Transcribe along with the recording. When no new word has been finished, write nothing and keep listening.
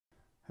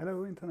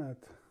Hello Internet,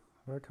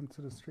 welcome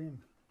to the stream.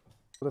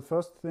 The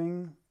first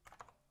thing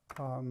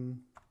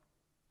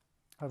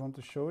I want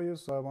to show you,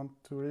 so I want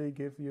to really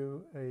give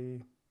you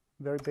a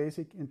very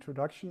basic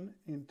introduction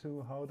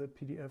into how the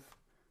PDF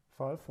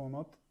file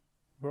format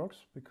works,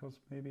 because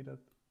maybe that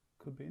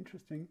could be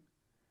interesting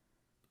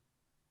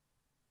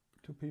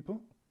to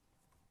people.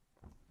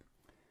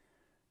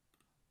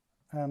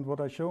 And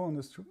what I show on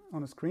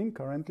the screen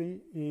currently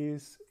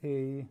is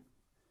a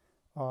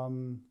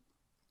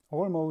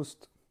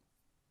almost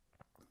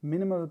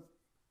minimal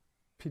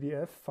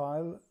PDF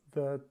file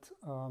that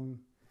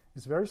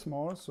is very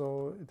small,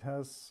 so it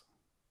has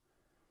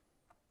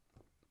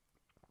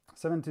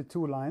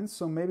 72 lines.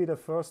 So maybe the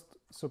first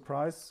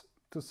surprise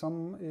to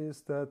some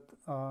is that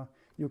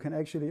you can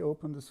actually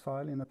open this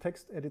file in a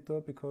text editor,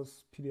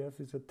 because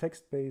PDF is a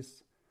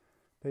text-based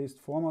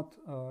format,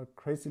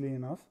 crazily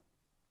enough,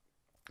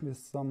 with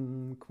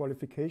some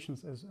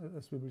qualifications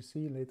as we will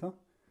see later.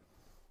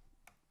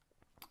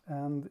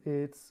 And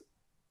it's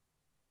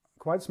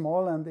quite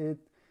small, and it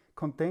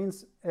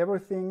contains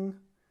everything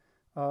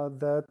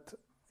that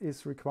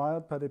is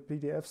required by the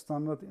PDF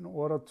standard in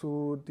order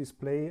to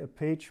display a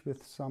page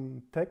with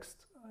some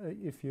text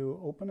if you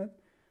open it.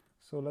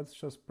 So let's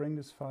just bring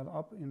this file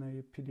up in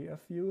a PDF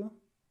viewer.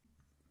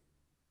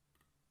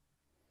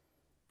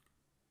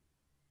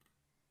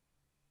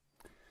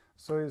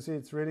 So you see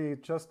it's really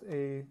just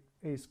a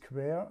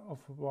square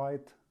of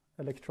white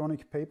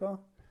electronic paper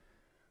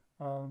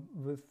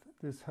with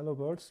this hello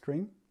world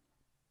string.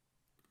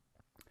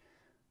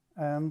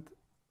 And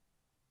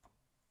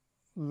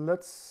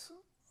let's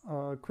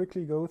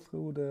quickly go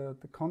through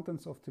the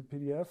contents of the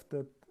PDF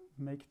that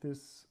make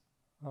this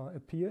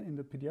appear in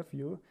the PDF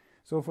viewer.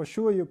 So for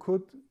sure you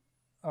could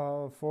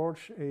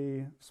forge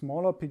a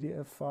smaller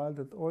PDF file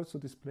that also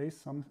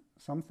displays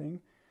something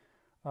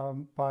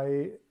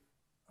by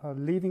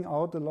leaving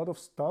out a lot of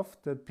stuff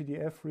that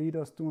PDF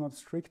readers do not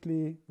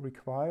strictly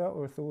require,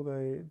 although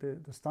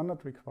the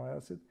standard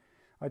requires it.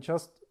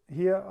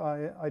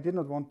 I did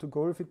not want to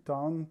golf it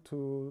down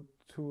to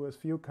as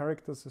few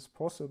characters as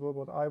possible.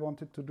 What I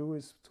wanted to do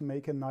is to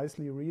make a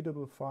nicely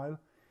readable file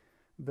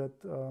that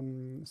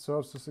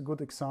serves as a good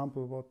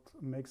example what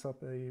makes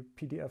up a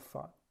PDF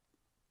file.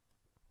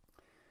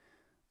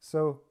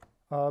 So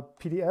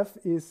PDF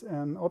is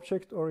an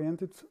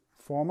object-oriented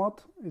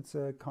format. It's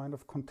a kind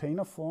of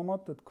container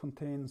format that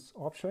contains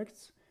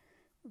objects.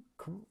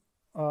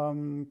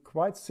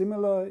 Quite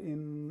similar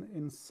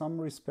in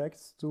some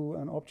respects to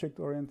an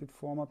object-oriented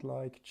format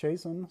like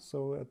JSON,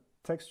 so a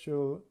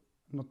textual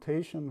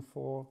notation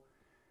for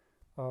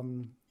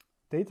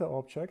data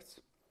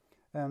objects.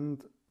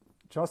 And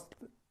just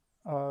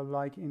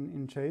like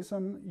in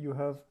JSON, you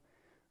have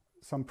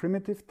some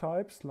primitive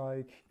types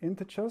like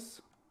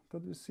integers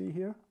that you see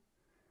here.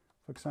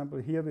 For example,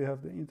 here we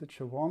have the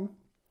integer 1.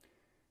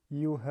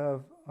 You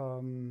have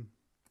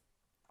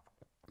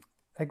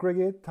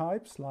aggregate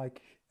types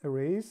like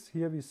arrays.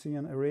 Here we see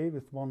an array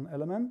with one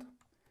element.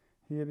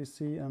 Here we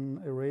see an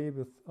array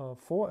with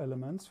 4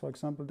 elements. For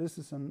example, this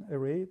is an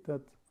array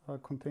that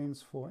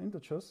contains 4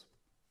 integers.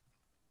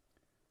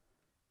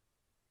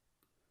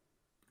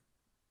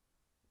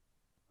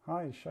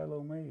 Hi,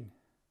 Shiloh May,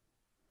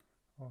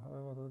 or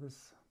however that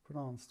is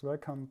pronounced.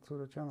 Welcome to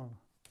the channel.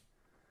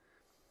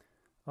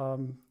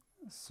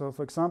 So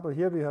for example,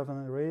 here we have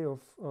an array of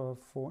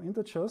 4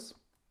 integers.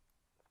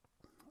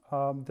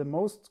 The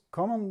most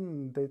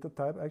common data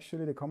type,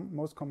 actually the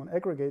most common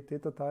aggregate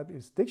data type,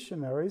 is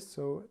dictionaries.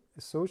 So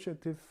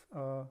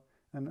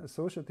an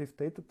associative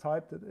data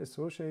type that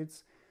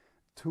associates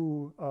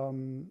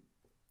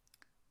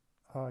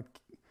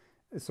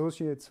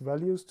associates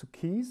values to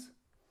keys.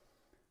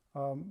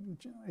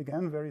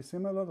 Again, very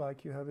similar,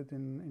 like you have it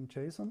in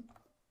JSON.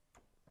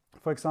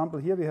 For example,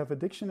 here we have a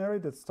dictionary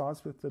that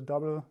starts with the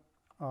double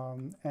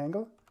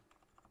angle.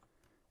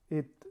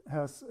 It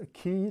has a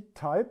key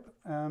type,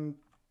 and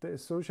the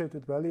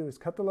associated value is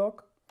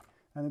catalog,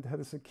 and it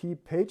has a key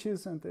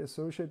pages, and the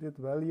associated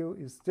value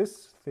is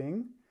this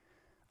thing,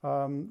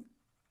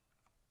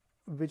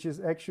 which is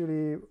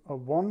actually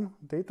one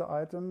data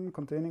item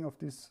containing of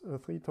these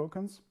 3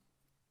 tokens,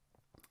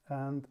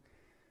 and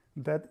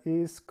that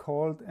is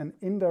called an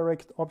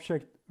indirect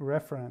object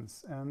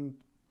reference, and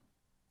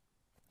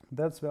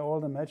that's where all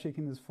the magic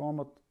in this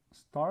format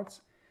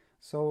starts.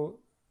 So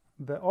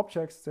the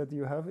objects that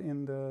you have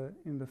in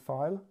the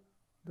file,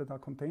 that are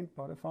contained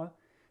by the file,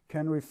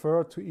 can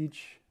refer to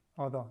each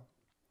other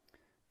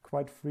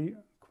quite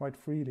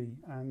freely,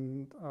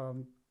 and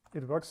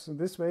it works in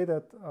this way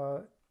that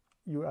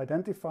you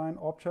identify an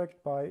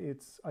object by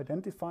its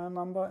identifier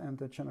number and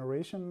the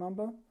generation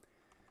number,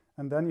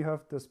 and then you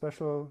have the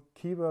special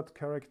keyword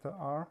character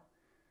R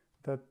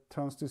that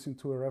turns this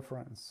into a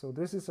reference. So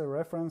this is a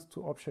reference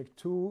to object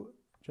 2,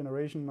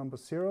 generation number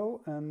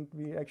 0, and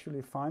we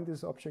actually find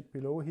this object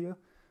below here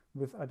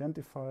with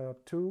identifier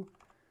 2,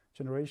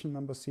 generation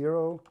number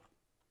 0.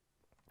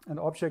 An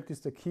object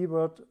is the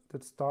keyword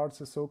that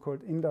starts a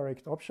so-called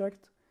indirect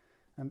object,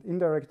 and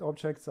indirect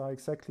objects are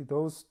exactly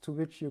those to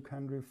which you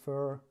can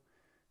refer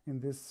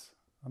in this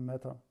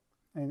matter.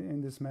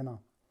 in this manner.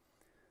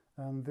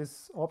 And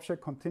this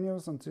object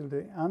continues until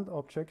the end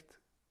object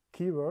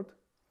keyword.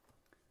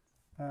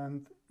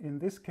 And in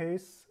this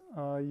case,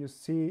 you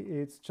see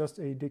it's just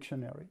a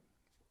dictionary.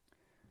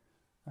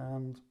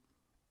 And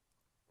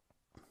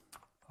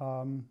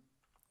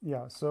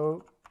yeah,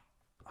 so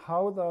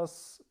how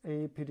does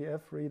a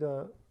PDF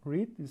reader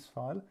read this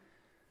file?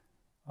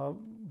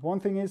 One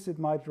thing is it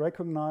might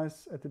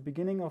recognize at the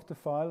beginning of the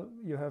file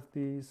you have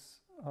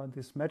this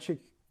magic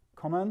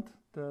comment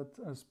that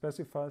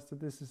specifies that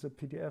this is a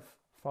PDF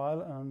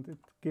file, and it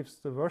gives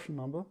the version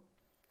number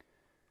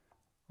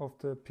of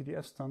the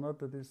PDF standard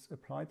that is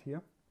applied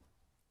here.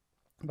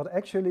 But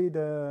actually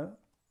the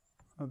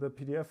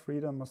PDF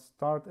reader must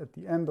start at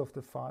the end of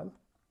the file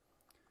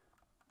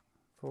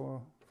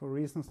for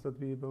reasons that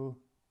we will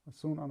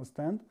soon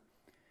understand.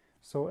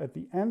 So at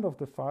the end of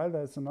the file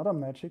there's another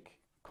magic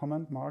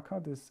comment marker,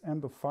 this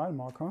end of file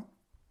marker,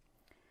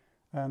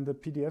 and the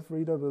PDF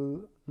reader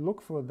will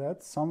look for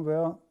that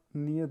somewhere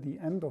near the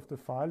end of the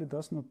file. It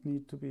does not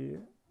need to be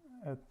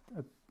at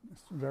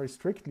very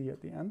strictly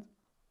at the end.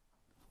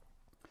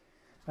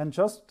 And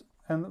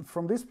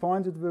from this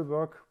point it will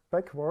work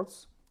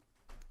backwards.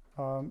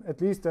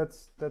 At least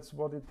that's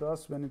what it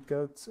does when it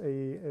gets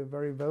a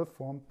very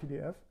well-formed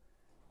PDF.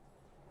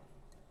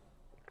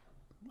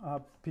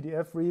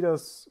 PDF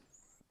readers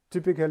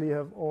typically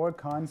have all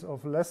kinds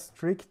of less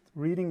strict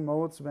reading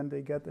modes. When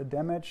they get a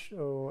damaged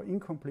or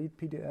incomplete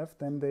PDF,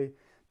 then they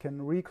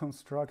can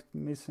reconstruct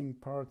missing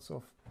parts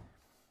of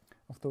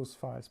those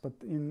files. But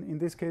in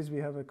this case, we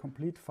have a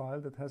complete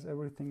file that has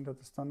everything that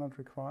the standard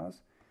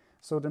requires.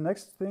 So the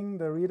next thing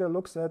the reader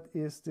looks at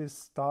is this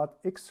start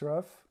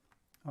xref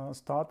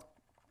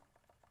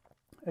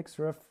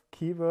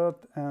keyword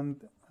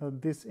and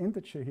this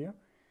integer here.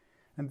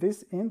 And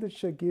this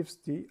integer gives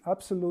the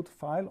absolute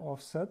file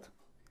offset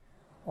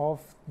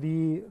of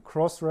the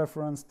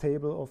cross-reference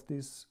table of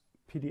this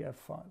PDF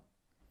file.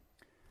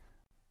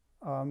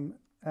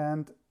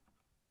 And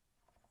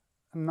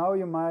now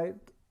you might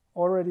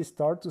already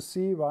start to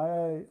see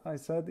why I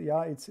said,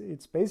 yeah,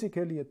 it's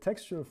basically a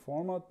textual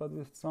format, but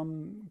with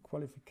some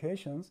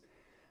qualifications,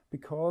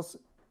 because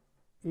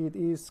it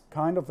is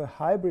kind of a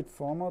hybrid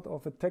format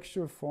of a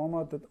textual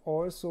format that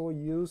also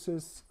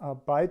uses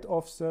byte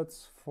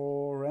offsets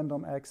for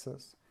random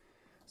access.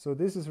 So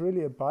this is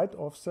really a byte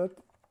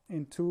offset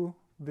into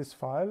this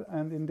file,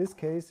 and in this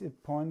case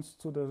it points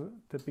to the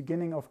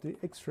beginning of the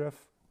xref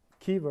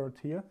keyword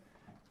here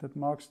that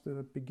marks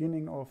the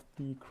beginning of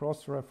the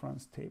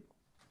cross-reference table.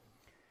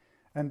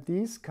 And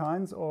these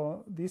kind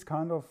of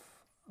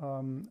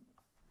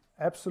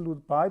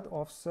absolute byte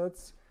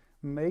offsets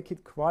make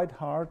it quite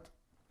hard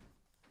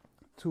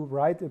to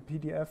write a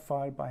PDF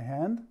file by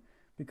hand,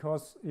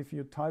 because if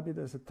you type it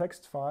as a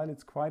text file,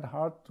 it's quite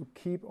hard to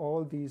keep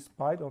all these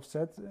byte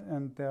offsets,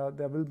 and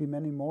there will be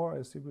many more,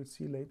 as you will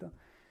see later,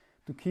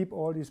 to keep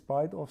all these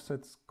byte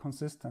offsets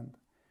consistent.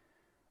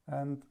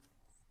 And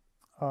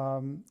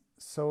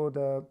so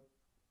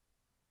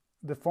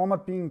the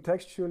format being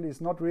textual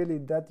is not really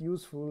that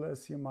useful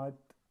as you might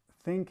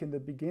think in the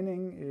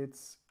beginning.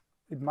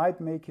 It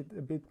might make it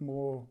a bit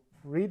more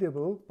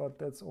readable, but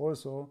that's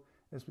also,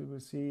 as we will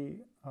see,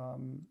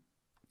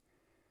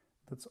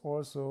 that's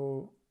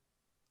also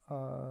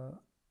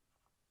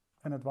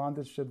an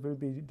advantage that will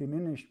be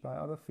diminished by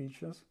other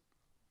features.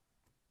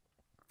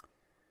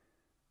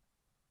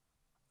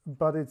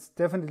 But it's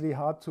definitely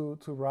hard to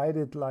write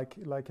it like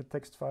a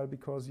text file,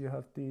 because you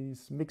have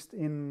these mixed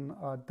in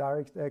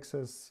direct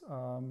access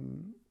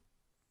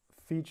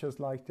features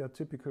like they are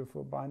typical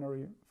for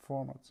binary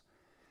formats.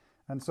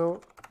 And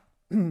so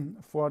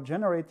for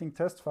generating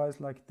test files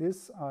like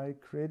this, I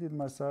created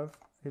myself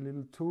a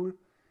little tool.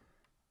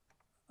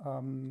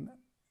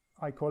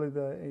 I call it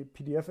a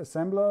PDF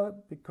assembler,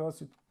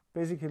 because it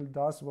basically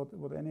does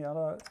what any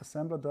other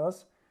assembler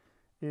does.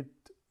 It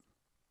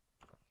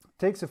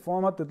takes a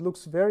format that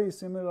looks very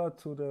similar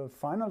to the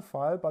final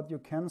file, but you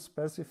can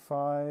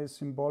specify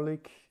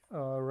symbolic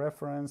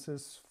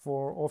references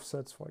for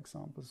offsets, for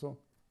example. So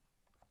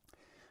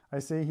I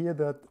say here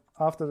that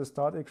after the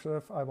start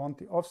xref, I want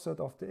the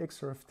offset of the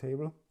xref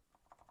table,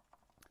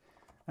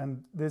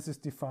 and this is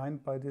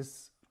defined by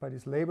this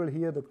label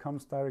here that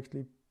comes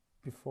directly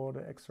before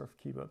the xref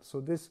keyword.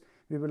 So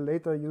we will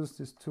later use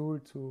this tool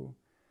to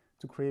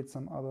create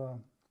some other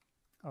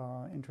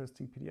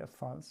interesting PDF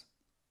files,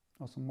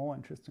 or some more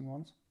interesting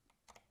ones.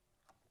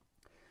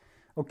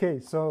 Okay,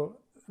 so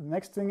the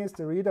next thing is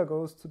the reader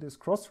goes to this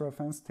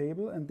cross-reference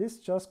table, and this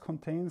just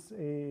contains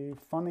a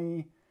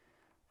funny,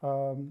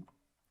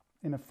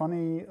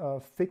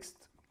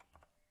 fixed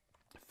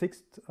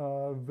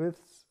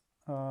width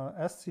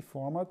ASCII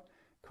format,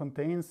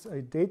 contains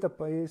a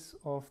database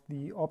of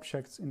the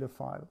objects in the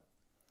file.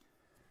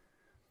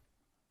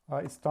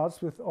 It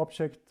starts with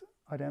object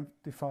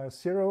identifier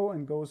 0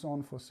 and goes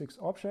on for 6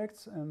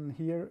 objects, and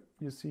here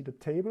you see the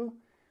table.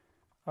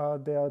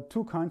 There are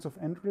two kinds of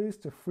entries,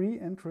 the free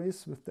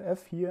entries with the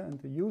F here and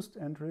the used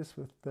entries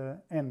with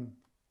the N.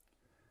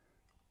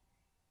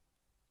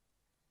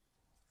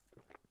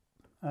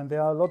 And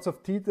there are lots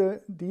of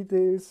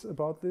details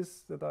about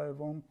this that I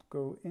won't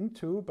go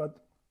into, but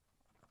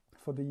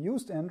for the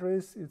used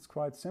entries, it's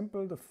quite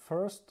simple. The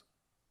first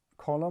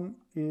column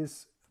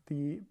is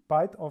the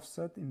byte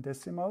offset in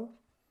decimal.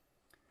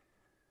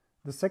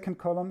 The second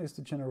column is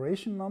the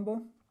generation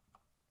number,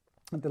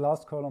 and the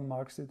last column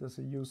marks it as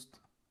a used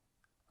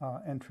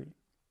entry.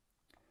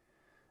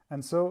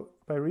 And so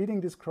by reading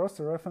this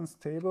cross-reference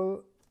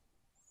table,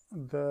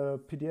 the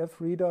PDF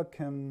reader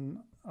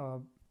can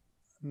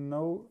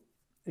know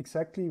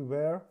exactly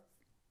where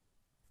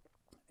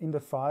in the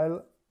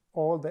file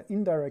all the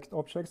indirect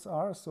objects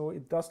are, so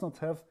it does not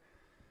have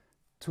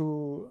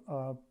to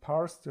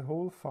parse the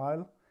whole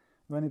file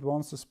when it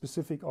wants a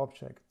specific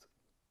object.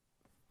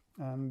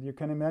 And you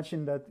can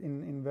imagine that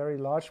in very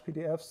large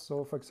PDFs,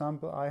 so for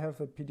example, I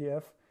have a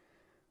PDF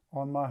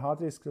on my hard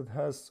disk that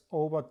has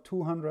over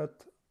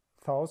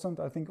 200,000,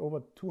 I think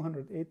over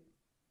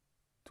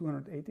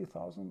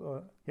 280,000,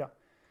 or yeah,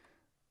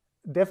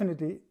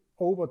 definitely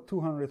over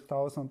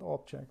 200,000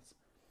 objects.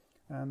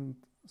 And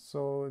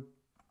so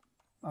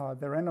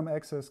the random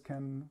access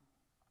can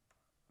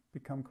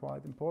become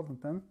quite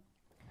important then.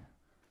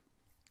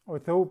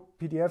 Although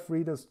PDF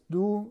readers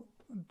do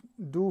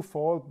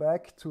fall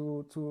back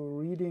to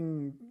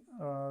reading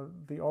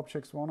the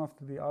objects one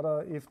after the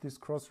other if this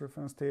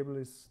cross-reference table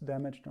is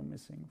damaged or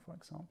missing, for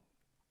example.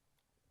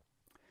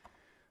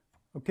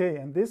 Okay,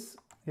 and these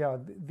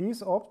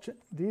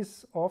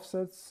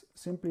offsets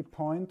simply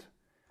point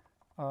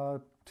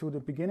to the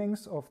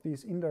beginnings of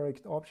these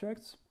indirect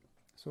objects.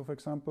 So, for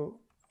example,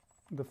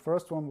 the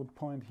first one would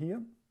point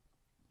here,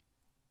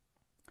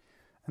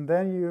 and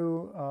then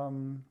you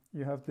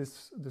have the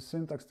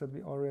syntax that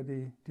we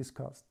already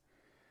discussed.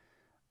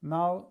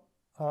 Now,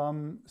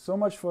 so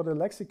much for the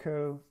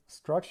lexical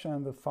structure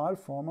and the file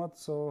format.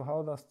 So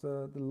how does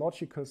the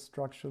logical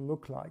structure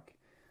look like?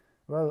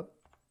 Well,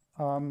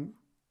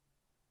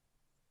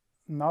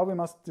 now we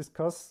must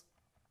discuss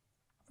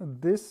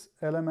this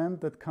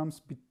element that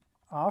comes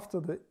after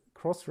the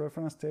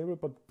cross-reference table,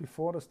 but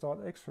before the start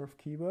xref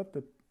keyword,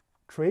 the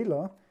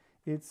trailer.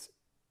 It's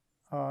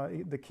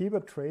the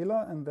keyword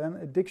trailer and then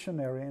a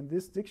dictionary. And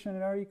this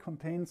dictionary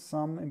contains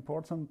some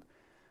important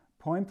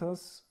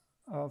pointers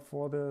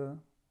for the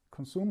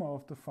consumer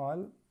of the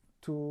file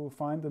to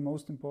find the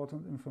most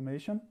important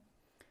information.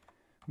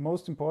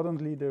 Most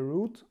importantly, the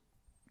root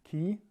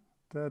key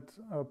that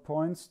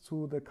points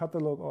to the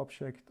catalog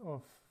object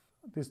of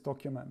this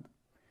document.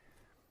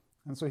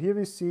 And so here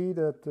we see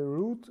that the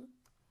root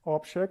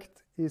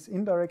object is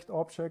indirect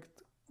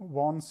object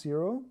 10.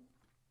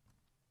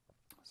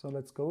 So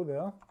let's go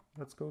there.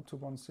 Let's go to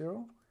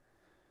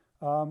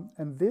 10.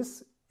 And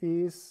this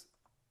is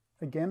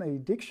again a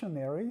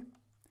dictionary,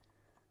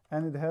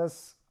 and it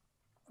has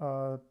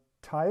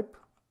type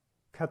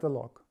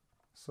catalog.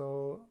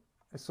 So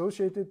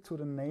associated to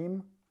the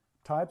name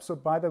type. So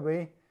by the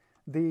way,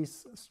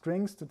 these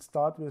strings that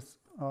start with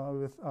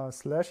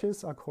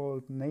slashes are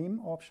called name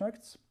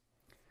objects.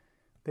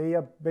 They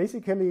are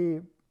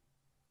basically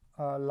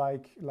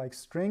like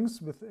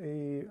strings with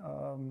a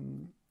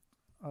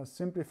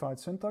simplified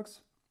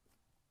syntax.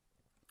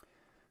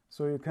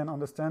 So you can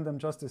understand them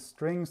just as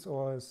strings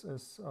or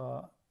as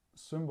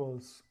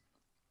symbols.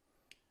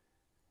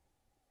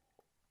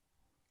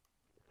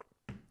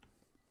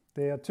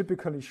 They are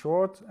typically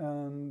short,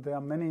 and there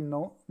are many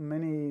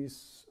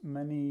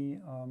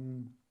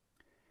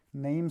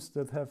names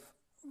that have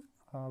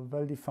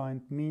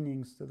well-defined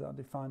meanings that are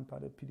defined by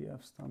the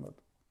PDF standard.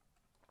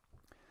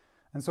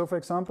 And so, for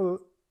example,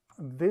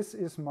 this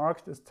is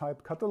marked as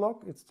type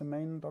catalog. It's the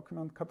main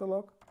document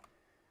catalog,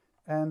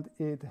 and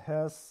it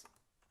has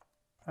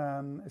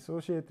an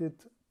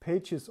associated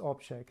pages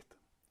object.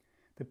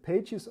 The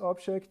pages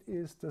object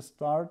is the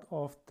start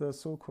of the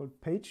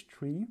so-called page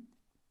tree.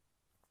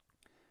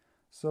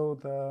 So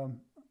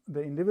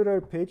the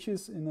individual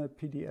pages in a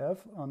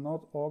PDF are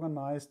not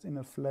organized in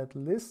a flat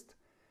list.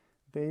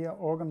 They are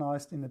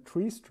organized in a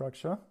tree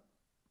structure,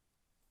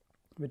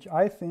 which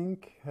I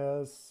think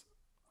has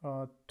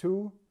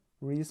two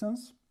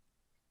reasons.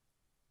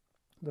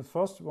 The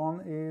first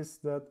one is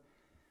that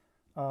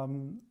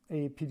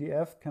a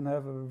PDF can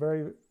have a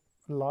very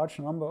large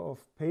number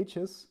of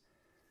pages,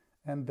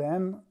 and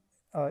then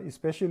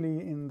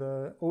especially in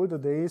the older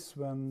days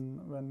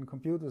when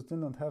computers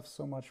didn't have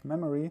so much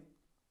memory,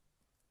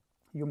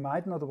 you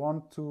might not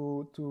want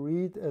to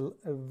read a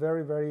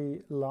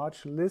very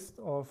large list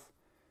of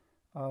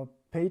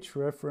page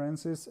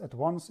references at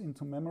once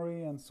into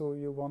memory, and so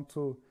you want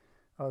to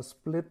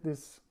split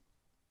this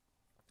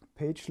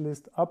page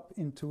list up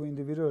into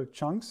individual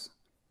chunks.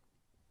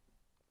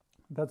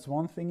 That's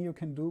one thing you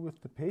can do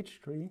with the page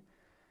tree.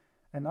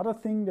 Another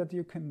thing that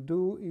you can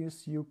do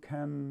is you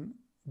can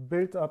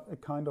build up a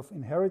kind of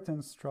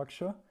inheritance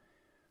structure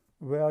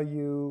where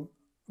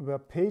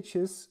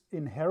pages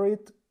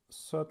inherit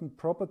certain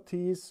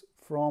properties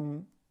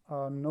from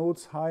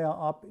nodes higher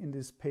up in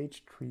this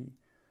page tree.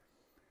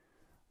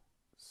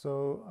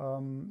 So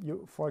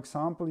for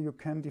example, you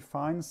can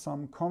define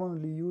some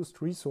commonly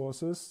used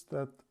resources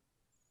that,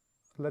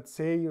 let's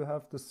say you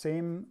have the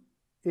same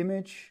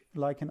image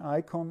like an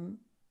icon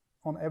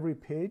on every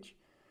page,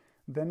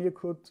 then you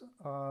could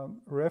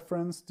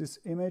reference this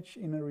image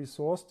in a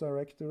resource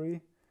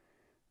directory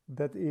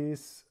that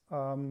is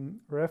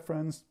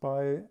referenced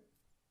by,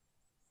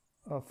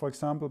 for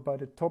example, by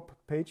the top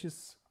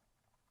pages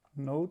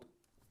node,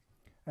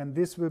 and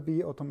this will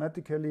be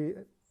automatically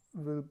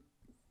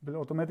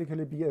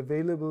be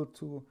available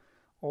to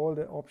all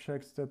the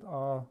objects that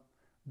are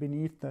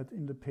beneath that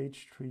in the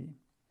page tree.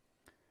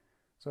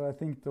 So I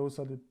think those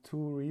are the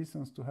two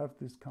reasons to have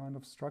this kind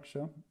of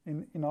structure.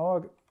 In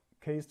our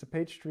case, the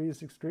page tree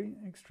is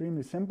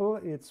extremely simple.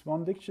 It's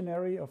one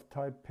dictionary of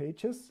type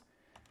pages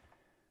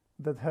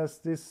that has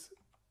this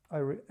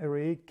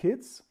array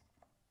kids.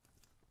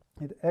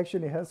 It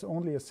actually has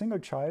only a single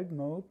child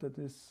node, that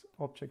is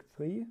object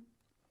 3.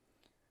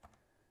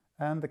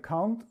 And the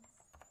count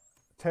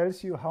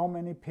tells you how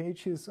many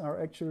pages are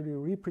actually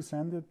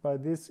represented by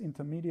this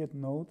intermediate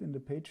node in the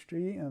page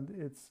tree, and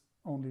it's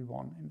only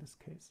 1 in this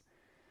case.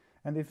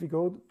 And if we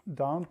go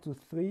down to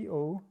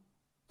 3.0,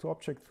 to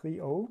object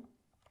 3.0,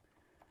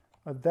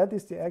 that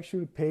is the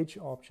actual page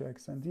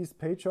objects. And these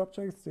page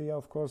objects, they are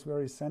of course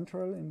very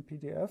central in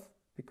PDF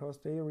because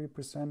they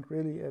represent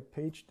really a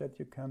page that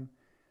you can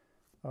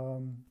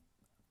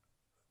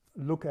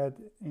look at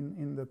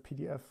in the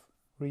PDF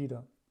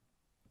reader.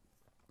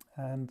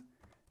 And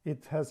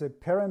it has a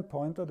parent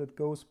pointer that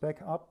goes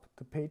back up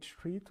the page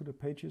tree to the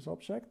pages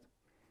object.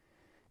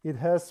 It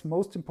has,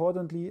 most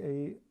importantly,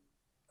 a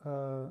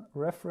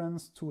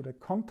reference to the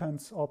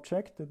contents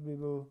object that we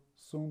will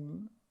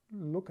soon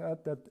look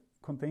at, that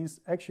contains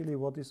actually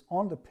what is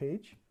on the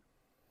page.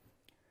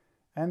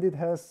 And it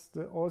has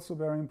the also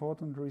very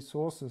important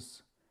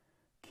resources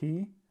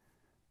key,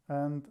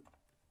 and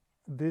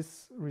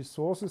this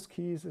resources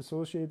key is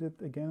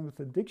associated again with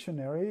the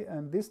dictionary,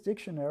 and this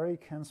dictionary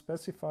can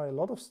specify a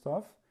lot of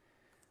stuff.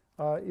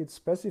 It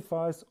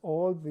specifies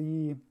all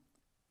the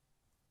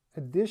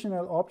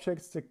additional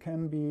objects that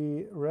can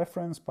be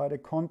referenced by the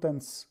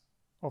contents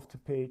of the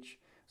page.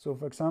 So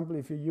for example,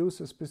 if you use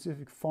a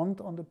specific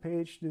font on the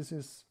page, this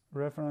is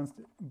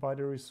referenced by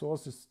the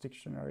resources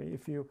dictionary.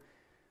 If you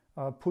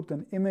put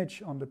an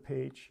image on the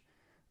page,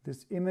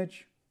 this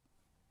image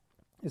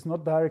is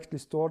not directly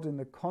stored in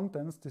the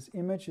contents. This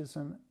image is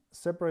a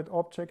separate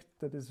object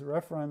that is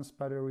referenced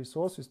by the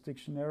resources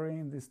dictionary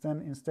and is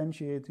then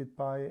instantiated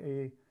by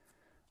a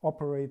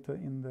operator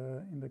in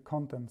the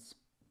contents.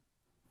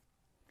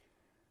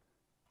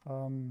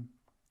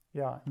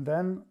 Yeah, and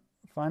then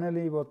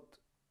finally, what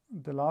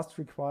the last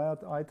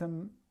required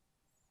item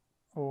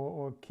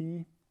or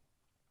key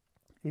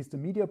is the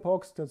media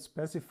box that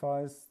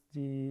specifies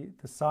the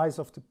size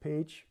of the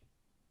page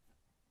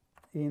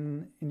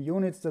in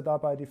units that are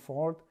by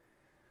default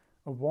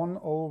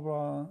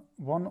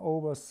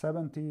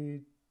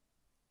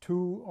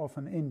 1/72 of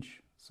an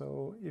inch.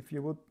 So if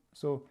you would,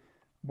 so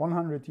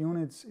 100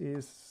 units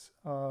is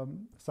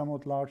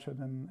somewhat larger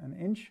than an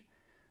inch.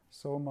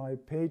 So my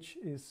page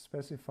is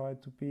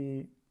specified to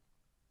be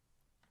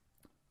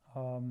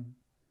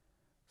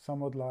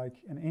somewhat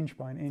like an inch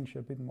by an inch,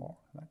 a bit more.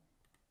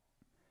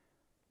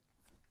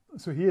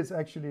 So here it's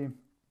actually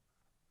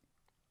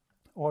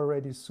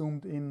already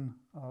zoomed in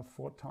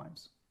 4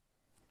 times.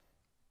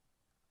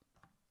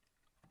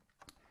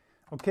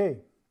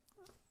 Okay,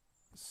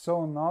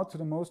 so now to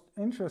the most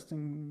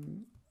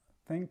interesting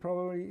thing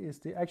probably is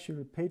the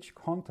actual page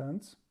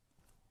contents.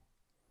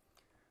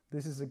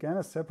 This is again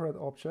a separate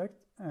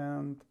object,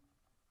 and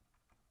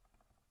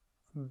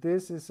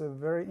this is a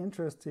very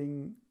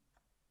interesting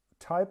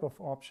type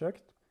of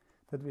object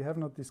that we have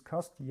not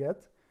discussed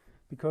yet,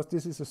 because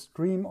this is a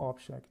stream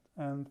object,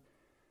 and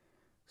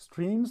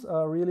streams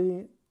are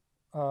really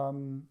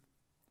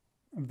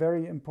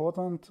very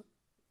important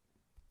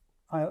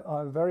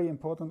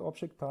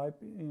object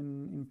type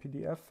in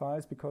PDF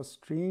files, because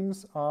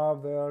streams are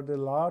where the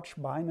large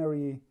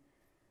binary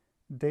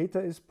data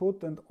is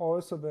put and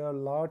also where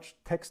large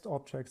text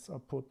objects are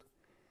put.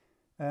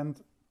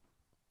 And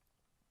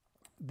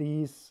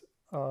these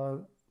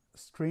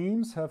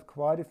streams have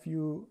quite a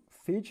few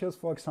features.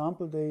 For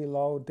example, they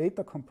allow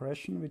data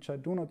compression, which I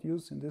do not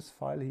use in this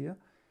file here,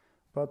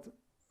 but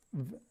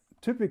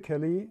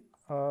typically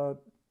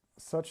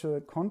such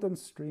a content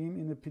stream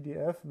in a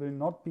PDF will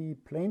not be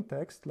plain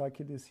text like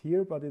it is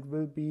here, but it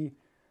will be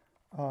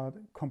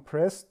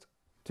compressed,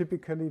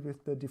 typically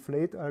with the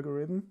deflate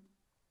algorithm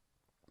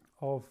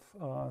of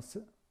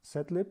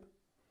setlib.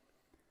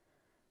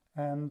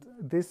 And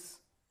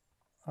this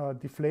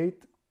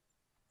deflate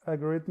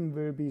algorithm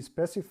will be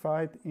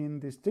specified in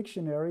this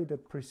dictionary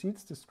that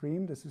precedes the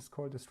stream. This is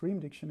called the stream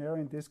dictionary,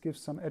 and this gives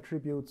some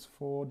attributes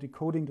for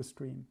decoding the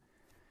stream.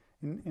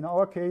 In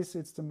our case,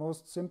 it's the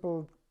most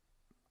simple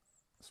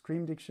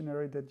stream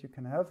dictionary that you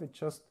can have. It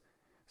just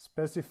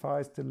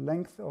specifies the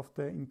length of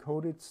the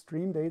encoded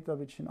stream data,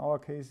 which in our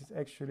case is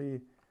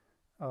actually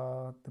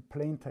the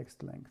plain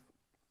text length.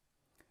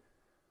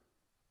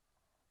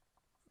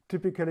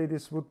 Typically,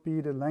 this would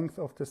be the length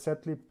of the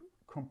setlib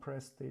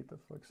compressed data,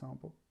 for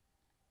example.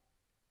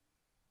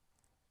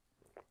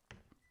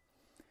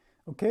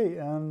 Okay,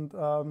 and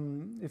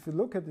if you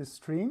look at the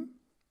stream,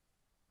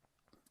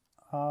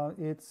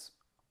 it's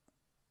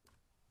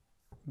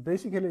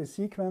basically a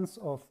sequence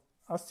of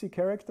ASCII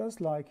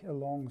characters, like a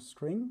long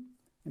string.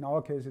 In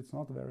our case, it's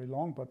not very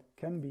long, but it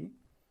can be.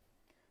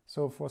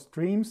 So for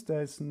streams,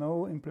 there's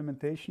no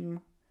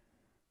implementation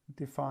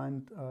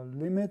defined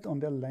limit on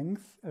their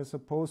length, as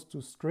opposed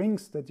to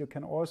strings that you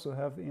can also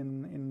have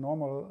in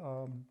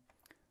normal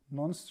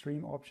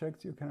non-stream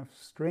objects. You can have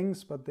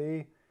strings, but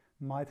they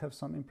might have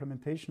some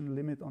implementation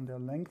limit on their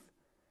length.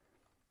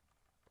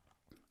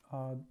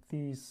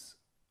 These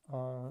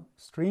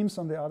streams,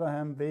 on the other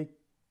hand,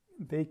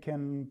 they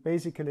can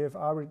basically have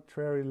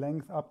arbitrary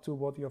length up to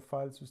what your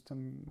file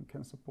system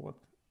can support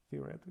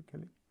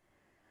theoretically.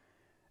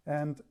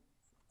 And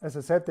as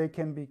I said, they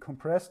can be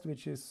compressed,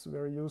 which is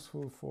very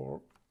useful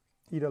for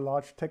either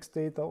large text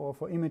data or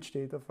for image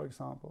data, for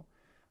example.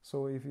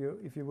 So if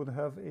you would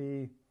have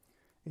a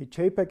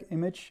JPEG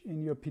image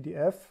in your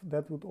PDF,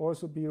 that would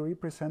also be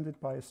represented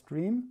by a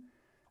stream,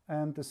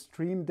 and the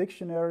stream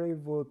dictionary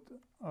would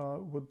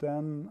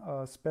then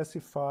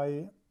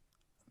specify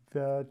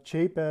the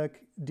JPEG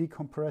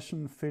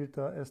decompression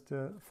filter as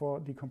for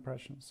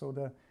decompression.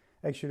 So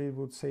actually it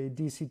would say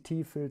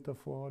DCT filter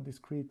for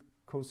discrete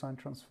cosine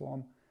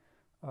transform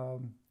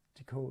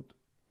decode.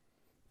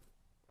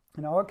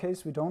 In our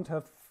case, we don't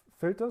have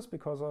filters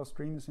because our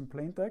stream is in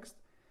plain text,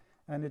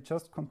 and it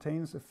just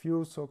contains a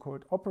few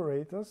so-called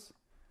operators.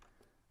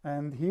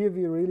 And here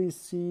we really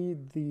see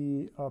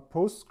the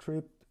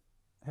PostScript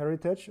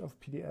heritage of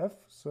PDF.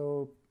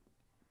 So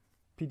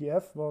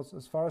PDF was,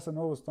 as far as I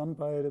know, was done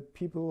by the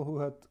people who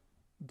had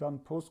done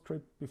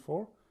PostScript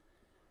before,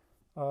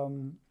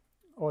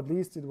 or at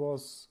least it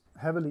was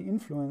heavily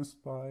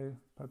influenced by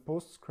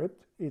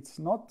PostScript. It's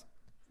not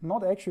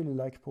actually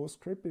like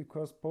PostScript,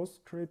 because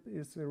PostScript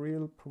is a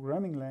real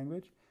programming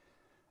language,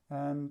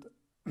 and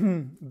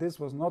this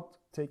was not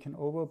taken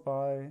over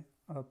by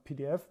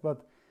PDF,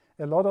 but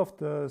a lot of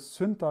the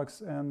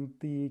syntax and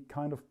the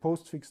kind of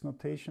postfix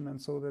notation and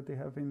so that they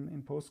have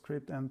in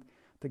PostScript, and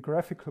the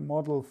graphical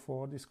model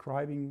for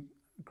describing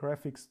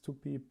graphics to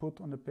be put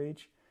on the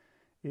page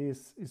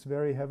is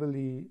very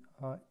heavily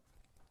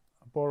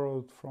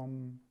borrowed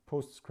from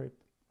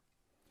PostScript.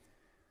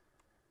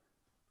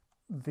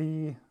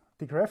 The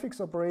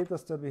graphics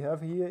operators that we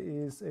have here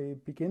is a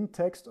begin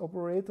text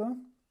operator.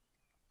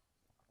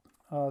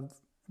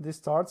 This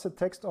starts a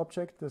text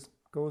object. This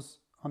goes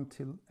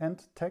until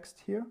end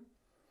text here.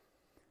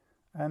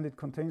 And it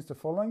contains the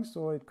following.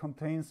 So it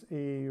contains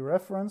a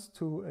reference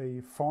to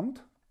a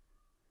font.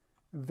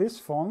 This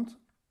font,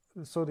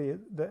 so the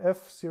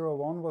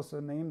F01 was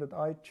a name that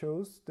I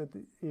chose that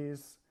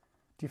is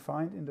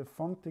defined in the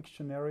font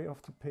dictionary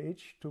of the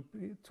page to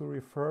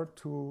refer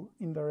to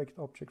indirect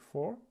object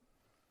 4.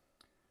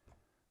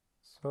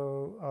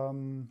 So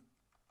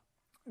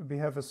we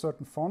have a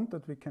certain font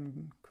that we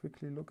can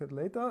quickly look at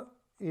later.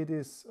 It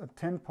is a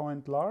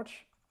 10-point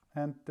large,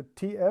 and the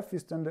TF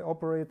is then the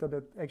operator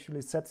that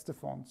actually sets the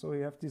font. So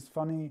you have this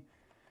funny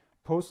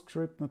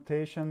PostScript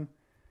notation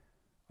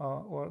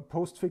or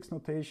postfix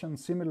notation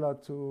similar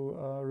to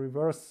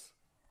reverse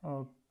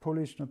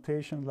Polish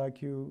notation,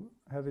 like you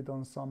have it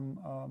on some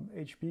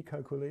HP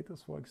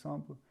calculators, for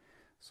example.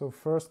 So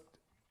first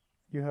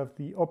you have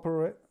the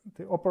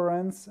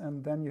operands,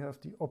 and then you have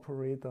the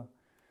operator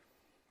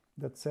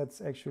that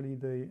sets actually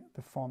the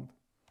font.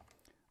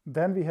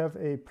 Then we have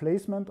a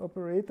placement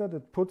operator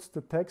that puts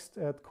the text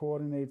at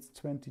coordinates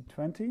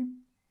 2020.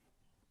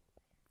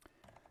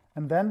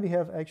 And then we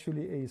have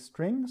actually a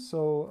string.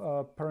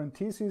 So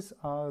parentheses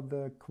are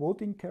the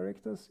quoting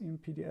characters in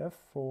PDF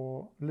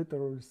for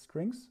literal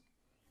strings.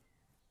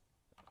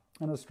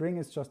 And a string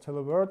is just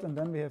hello world. And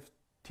then we have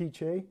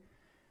TJ,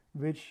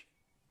 which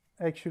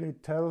actually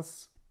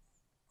tells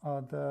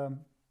the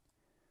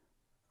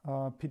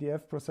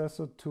PDF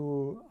processor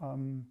to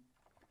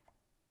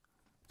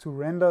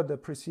render the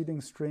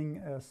preceding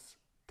string as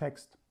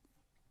text.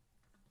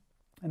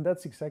 And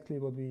that's exactly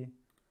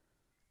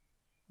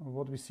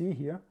what we see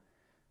here.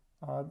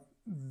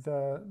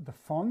 The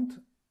font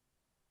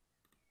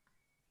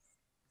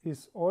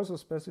is also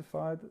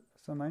specified,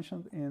 as I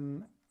mentioned,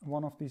 in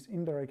one of these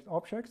indirect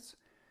objects.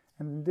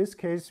 And in this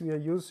case, we are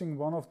using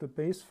one of the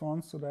base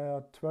fonts. So there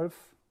are 12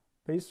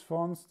 base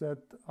fonts that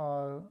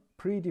are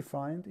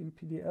predefined in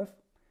PDF.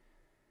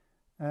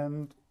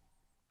 And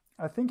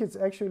I think it's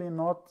actually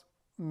not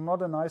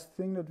a nice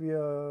thing that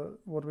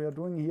what we are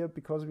doing here,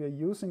 because we are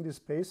using this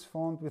base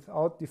font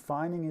without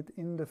defining it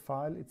in the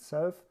file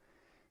itself.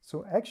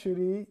 So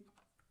actually,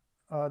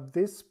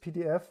 this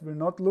PDF will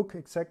not look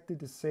exactly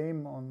the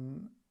same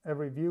on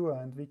every viewer,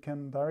 and we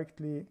can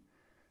directly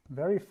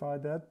verify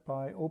that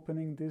by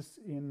opening this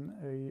in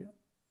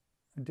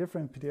a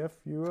different PDF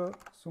viewer,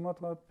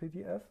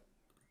 SumatraPDF.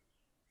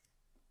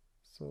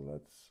 So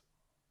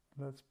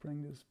let's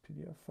bring this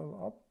PDF file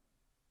up.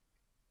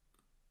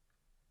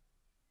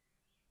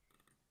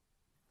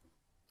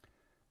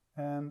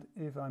 And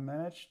if I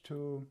manage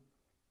to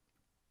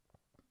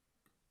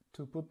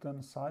put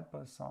them side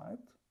by side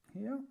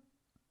here,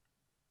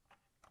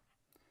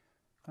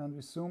 and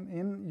we zoom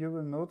in, you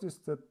will notice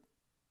that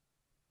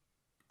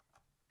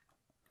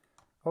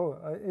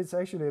it's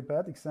actually a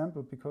bad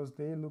example because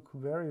they look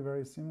very,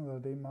 very similar.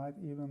 They might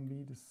even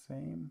be the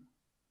same.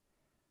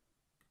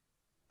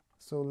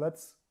 So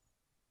let's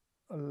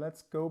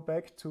go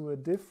back to a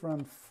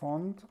different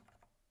font.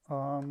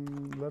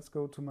 Let's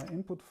go to my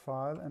input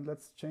file and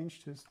let's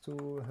change this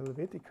to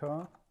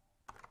Helvetica.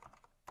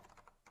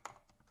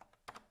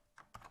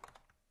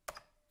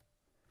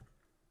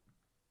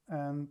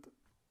 And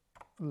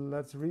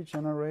let's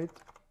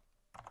regenerate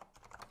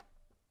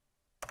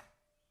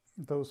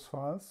those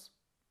files,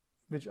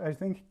 which I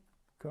think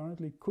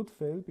currently could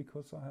fail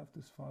because I have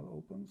this file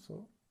open.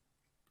 So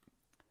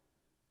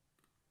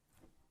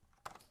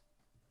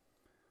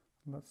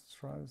let's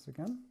try this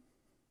again.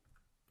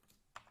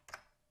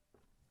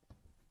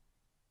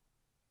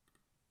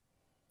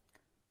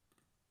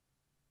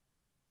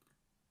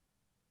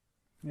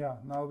 Yeah,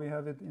 now we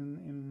have it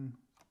in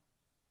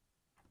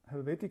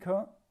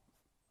Helvetica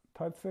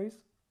typeface.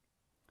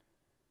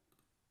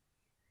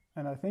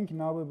 And I think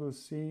now we will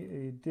see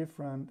a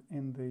difference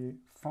in the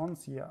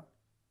fonts here.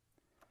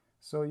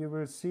 So you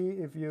will see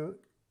if you,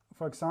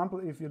 for example,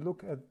 if you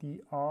look at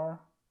the R,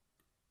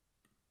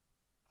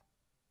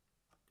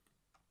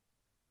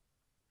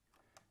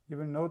 you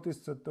will notice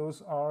that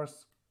those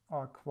R's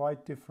are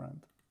quite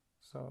different.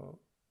 So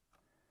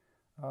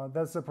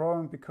that's a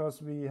problem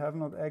because we have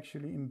not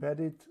actually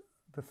embedded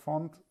the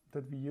font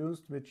that we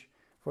used, which,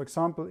 for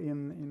example,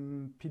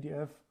 in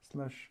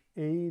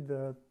PDF/A,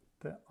 the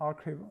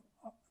archive,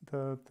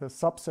 the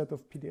subset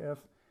of PDF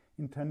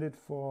intended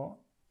for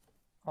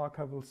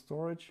archival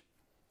storage,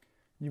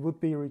 you would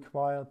be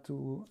required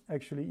to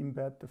actually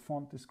embed the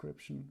font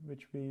description,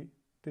 which we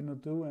did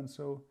not do, and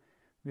so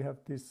we have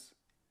this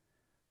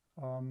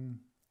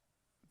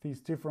these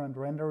different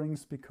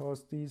renderings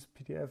because these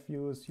PDF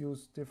viewers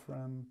use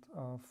different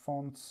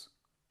fonts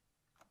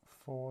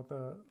for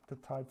the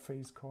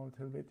typeface called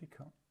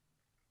Helvetica.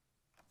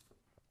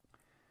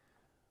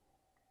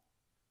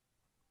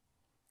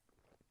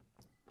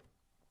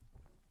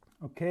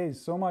 Okay,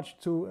 so much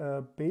to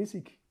a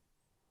basic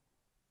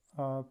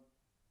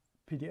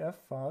PDF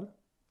file.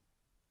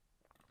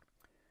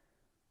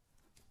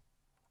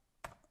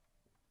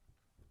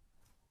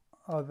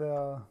 Are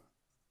there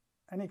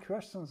any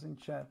questions in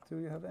chat? Do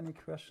you have any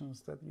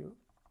questions that you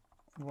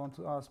want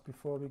to ask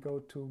before we go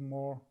to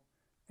more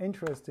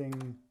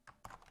interesting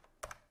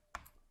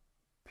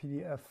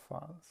PDF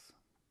files?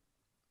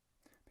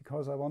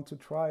 Because I want to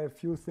try a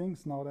few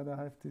things now that I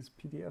have this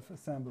PDF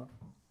assembler.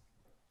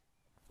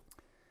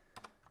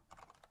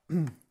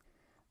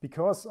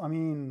 Because, I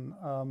mean,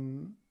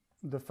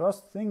 the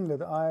first thing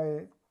that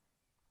I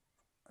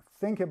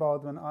think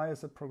about when I,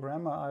 as a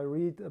programmer, I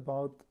read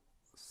about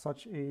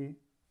such a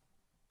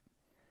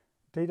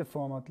data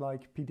format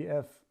like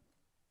PDF,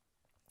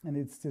 and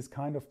it's this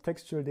kind of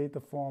textual data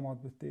format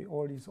with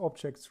all these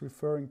objects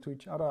referring to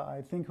each other,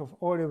 I think of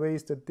all the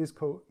ways that this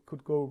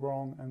could go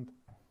wrong. And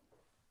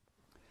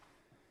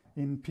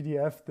in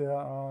PDF there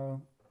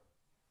are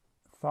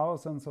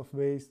thousands of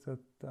ways that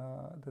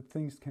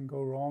things can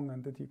go wrong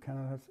and that you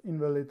cannot have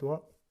invalid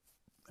or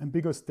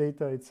ambiguous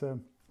data. It's,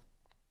 in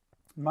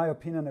my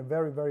opinion, a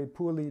very, very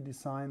poorly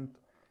designed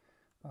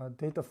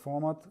data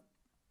format.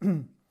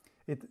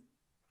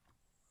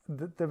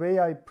 The way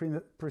I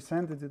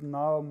presented it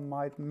now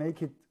might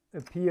make it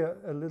appear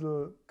a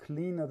little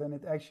cleaner than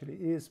it actually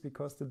is,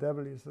 because the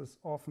devil is as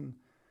often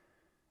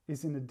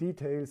is in the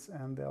details,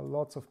 and there are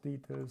lots of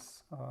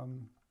details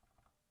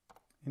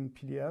in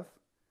PDF.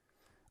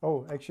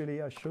 Oh,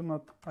 actually, I should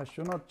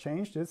not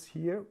change this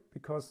here,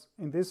 because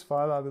in this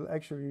file I will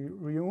actually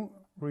ruin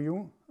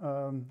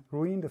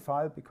the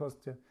file, because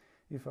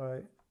if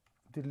I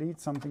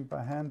delete something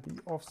by hand, the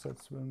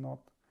offsets will not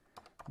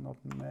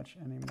match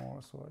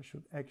anymore. So I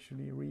should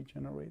actually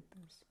regenerate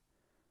this.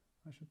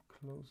 I should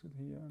close it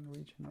here and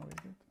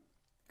regenerate it.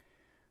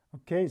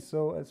 Okay,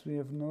 so as we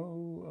have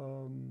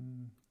no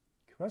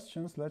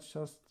questions, let's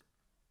just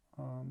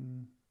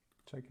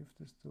check if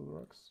this still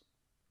works.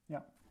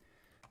 Yeah.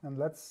 And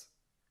let's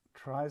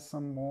try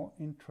some more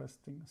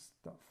interesting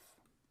stuff.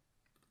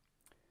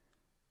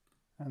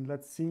 And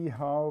let's see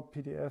how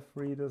PDF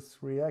readers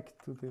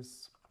react to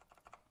this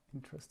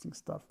interesting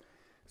stuff.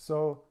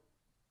 So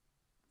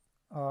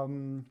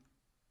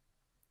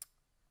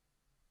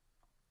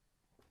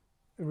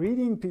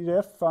reading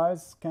PDF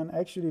files can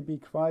actually be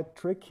quite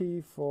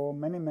tricky for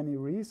many, many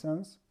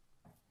reasons.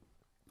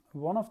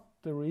 One of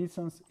the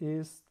reasons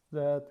is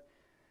that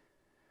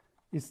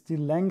it's the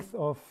length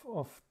of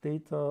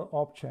data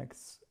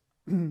objects.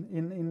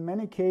 In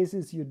many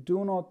cases, you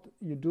do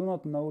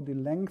not know the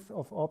length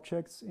of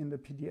objects in the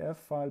PDF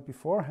file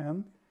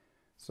beforehand.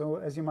 So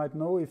as you might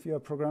know, if you're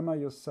a programmer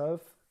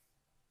yourself,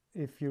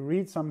 if you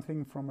read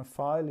something from a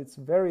file, it's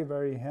very,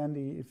 very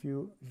handy if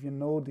you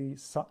know the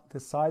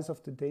size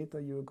of the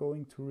data you're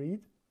going to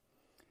read.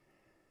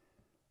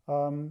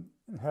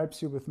 It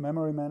helps you with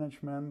memory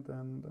management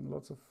and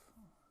lots of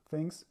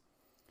things.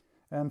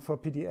 And for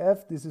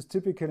PDF, this is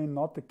typically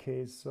not the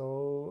case.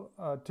 So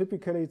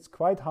typically, it's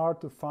quite hard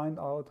to find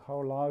out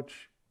how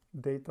large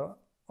data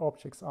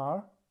objects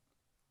are.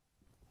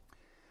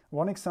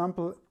 One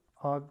example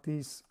are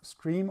these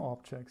stream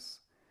objects.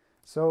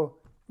 So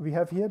we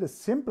have here the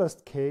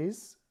simplest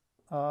case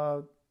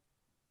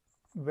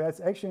where it's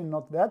actually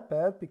not that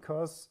bad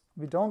because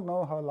we don't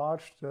know how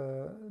large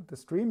the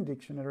stream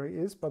dictionary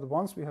is, but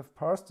once we have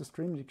parsed the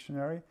stream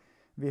dictionary,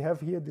 we have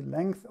here the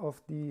length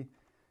of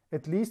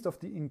at least of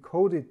the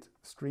encoded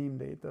stream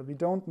data. We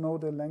don't know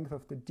the length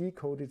of the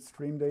decoded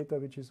stream data,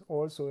 which is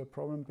also a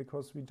problem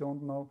because we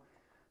don't know,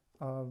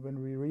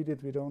 when we read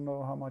it, we don't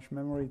know how much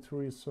memory to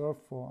reserve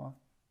for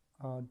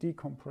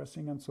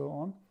decompressing and so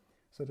on.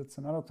 So that's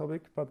another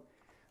topic, but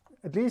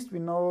at least we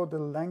know the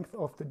length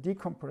of the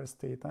decompressed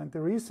data. And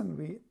the reason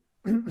we,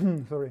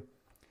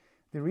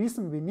 the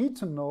reason we need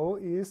to know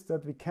is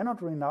that we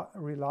cannot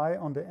rely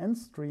on the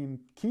endstream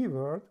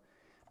keyword,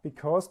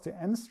 because the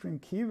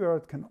endstream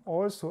keyword can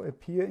also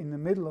appear in the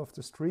middle of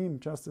the stream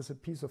just as a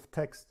piece of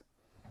text.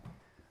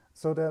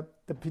 So the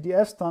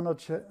PDF standard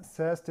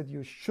says that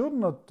you should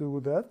not do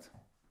that,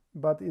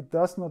 but it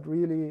does not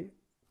really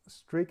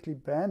strictly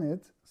ban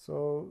it.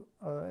 So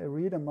a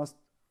reader must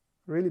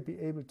really be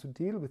able to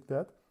deal with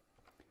that.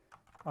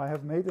 I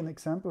have made an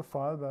example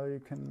file where you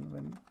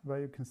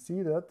can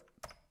see that.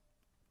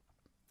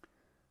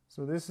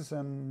 So this is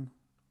a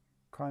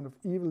kind of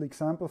evil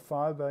example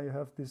file where you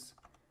have this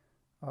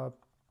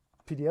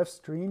PDF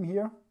stream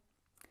here,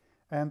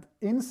 and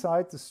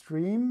inside the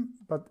stream,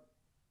 but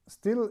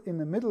still in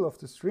the middle of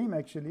the stream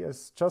actually,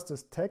 just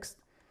as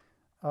text,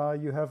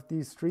 you have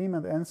these stream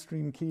and end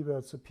stream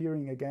keywords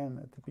appearing again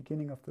at the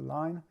beginning of the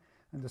line,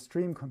 and the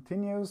stream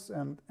continues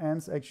and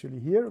ends actually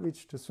here,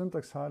 which the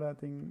syntax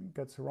highlighting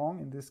gets wrong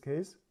in this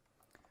case.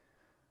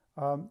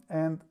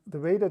 And the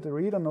way that the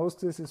reader knows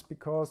this is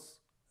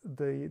because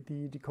the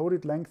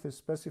decoded length is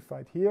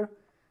specified here,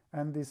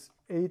 and this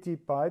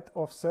 80-byte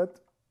offset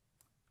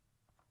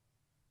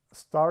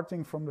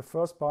starting from the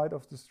first byte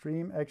of the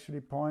stream actually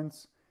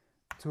points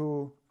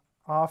to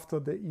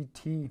after the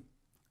ET,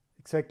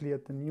 exactly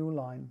at the new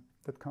line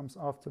that comes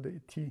after the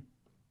ET.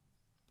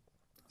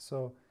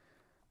 So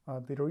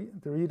the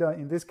reader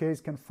in this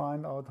case can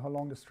find out how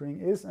long the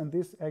string is, and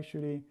this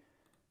actually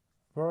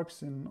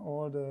works in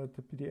all the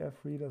PDF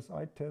readers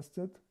I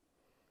tested.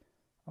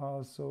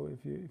 So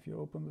if you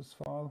open this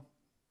file,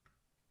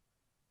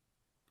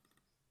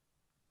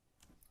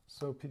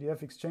 so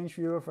PDF-XChange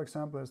Viewer, for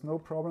example, has no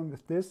problem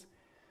with this.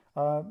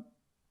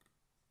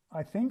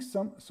 I think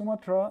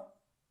Sumatra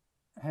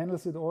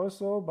handles it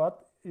also,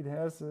 but it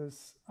has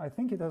I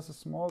think it has a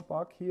small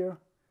bug here.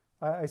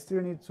 I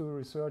still need to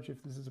research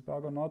if this is a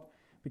bug or not,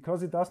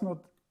 because it does not,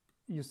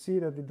 you see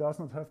that it does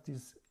not have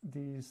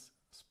these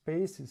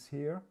spaces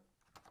here.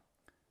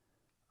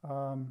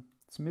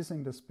 It's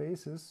missing the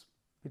spaces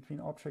between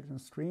object and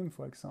stream,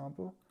 for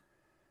example.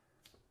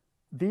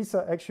 These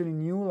are actually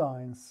new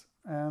lines.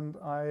 And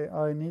I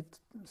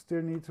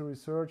still need to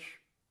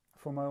research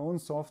for my own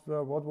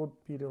software what would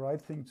be the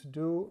right thing to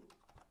do.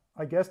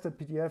 I guess the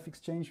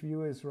PDF-XChange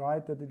Viewer is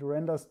right that it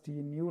renders the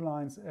new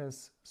lines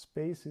as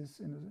spaces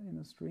in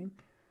a stream.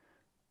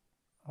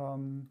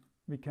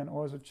 We can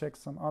also check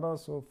some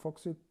others. So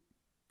Foxit,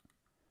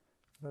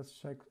 let's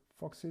check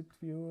Foxit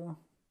Viewer.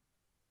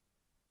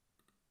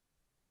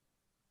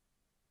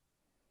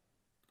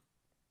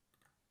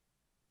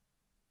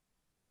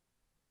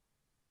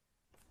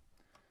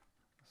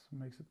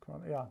 Makes it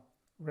quite, yeah,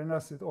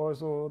 renders it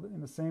also in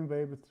the same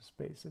way with the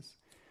spaces.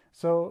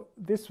 So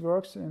this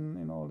works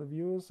in all the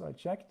views I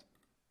checked,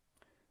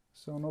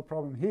 so no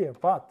problem here.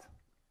 But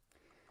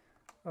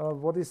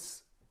what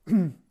is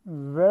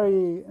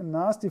very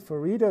nasty for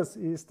readers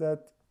is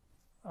that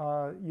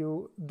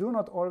you do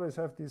not always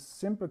have this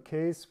simple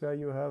case where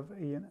you have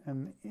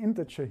an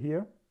integer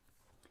here,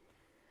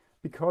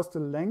 because the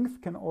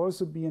length can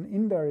also be an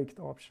indirect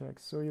object.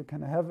 So you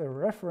can have a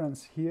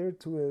reference here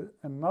to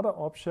another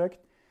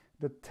object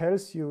that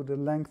tells you the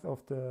length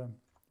of the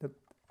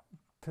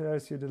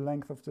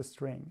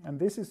string. And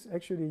this is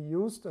actually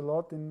used a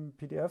lot in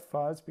PDF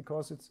files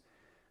because it's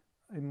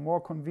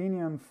more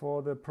convenient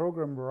for the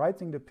program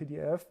writing the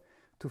PDF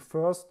to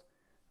first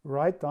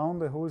write down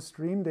the whole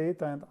stream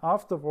data and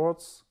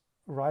afterwards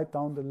write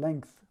down the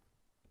length.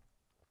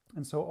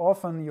 And so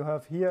often you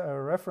have here a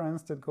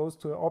reference that goes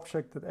to an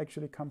object that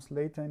actually comes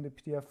later in the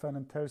PDF file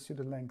and tells you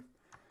the length.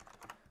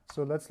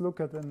 So let's look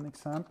at an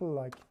example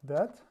like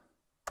that.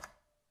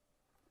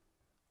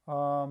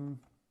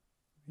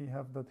 We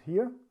have that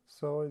here.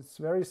 So it's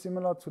very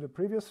similar to the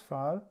previous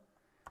file,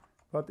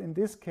 but in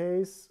this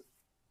case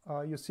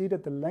you see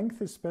that the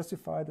length is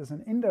specified as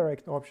an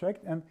indirect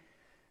object, and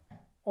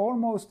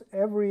almost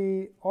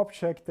every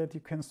object that you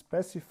can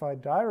specify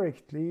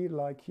directly,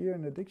 like here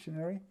in the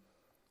dictionary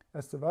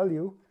as the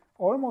value,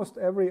 almost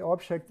every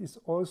object is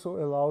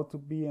also allowed to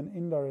be an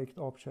indirect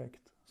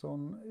object.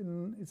 So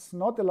it's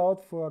not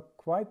allowed for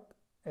quite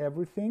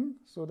everything,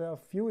 so there are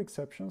a few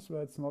exceptions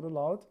where it's not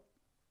allowed.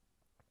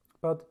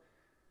 But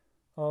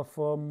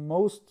for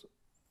most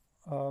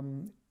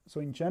So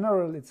in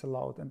general, it's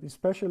allowed, and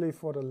especially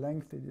for the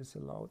length, it is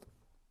allowed.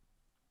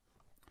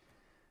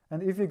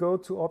 And if you go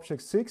to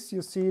object 6,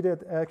 you see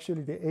that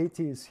actually the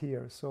 80 is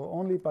here. So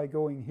only by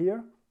going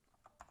here,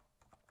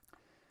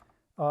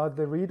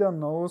 the reader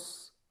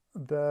knows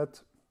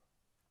that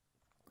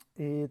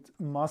it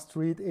must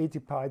read 80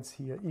 bytes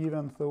here,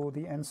 even though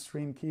the end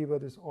string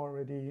keyword is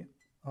already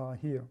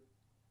here.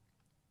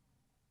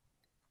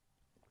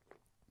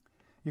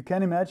 You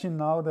can imagine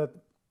now that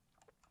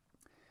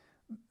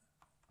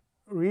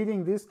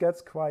reading this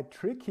gets quite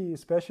tricky,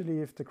 especially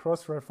if the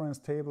cross-reference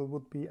table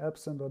would be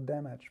absent or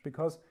damaged,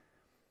 because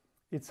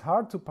it's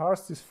hard to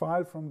parse this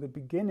file from the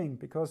beginning,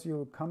 because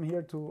you come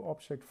here to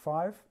object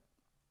 5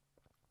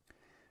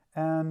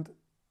 and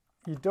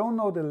you don't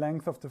know the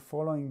length of the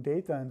following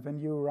data, and when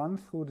you run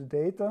through the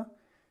data,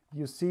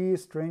 you see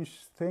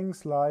strange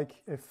things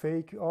like a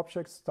fake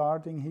object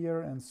starting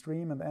here and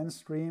stream and end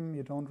stream.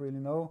 You don't really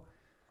know,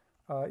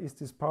 is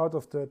this part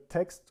of the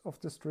text of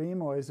the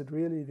stream or is it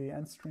really the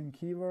end stream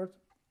keyword?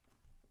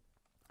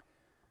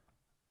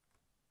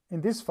 In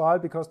this file,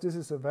 because this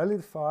is a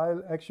valid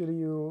file, actually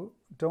you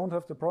don't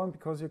have the problem,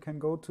 because you can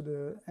go to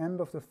the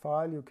end of the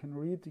file, you can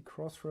read the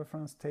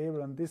cross-reference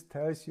table, and this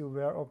tells you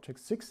where object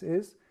 6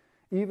 is,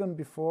 even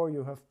before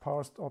you have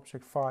parsed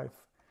object 5.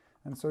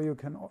 And so you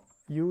can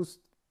use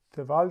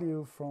the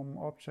value from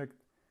object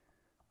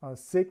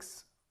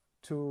 6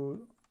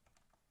 to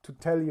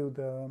tell you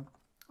the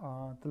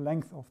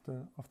length of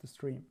the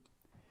stream.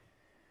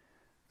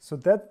 So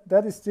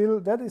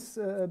that is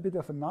a bit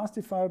of a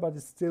nasty file, but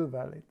it's still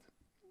valid.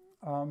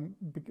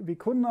 We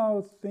could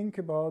now think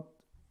about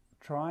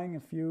trying a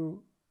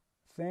few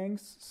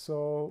things.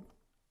 So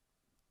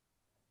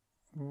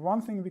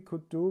one thing we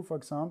could do, for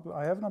example,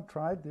 I have not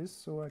tried this,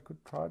 so I could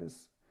try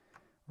this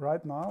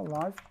right now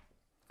live,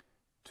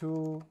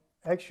 to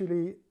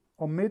actually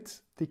omit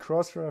the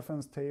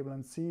cross-reference table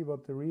and see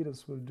what the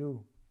readers will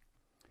do.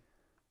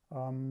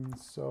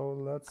 So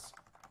let's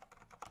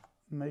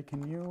make a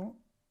new.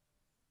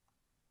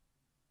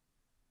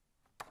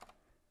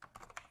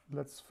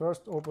 Let's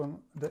first open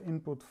the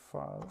input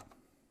file.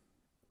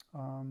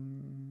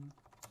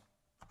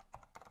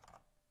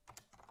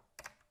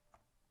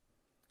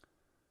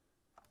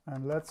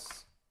 And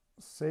let's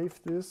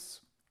save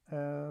this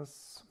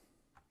as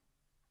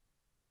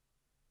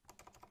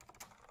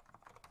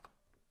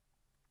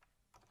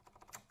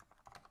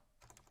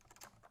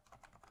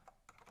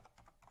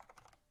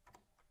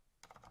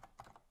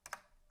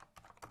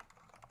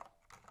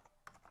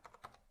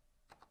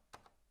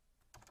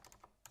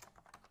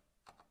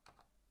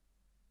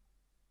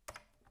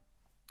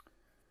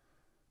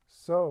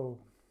so,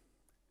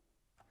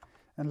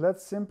 and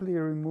let's simply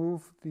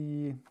remove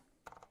the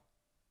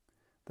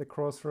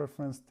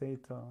cross-reference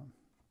data.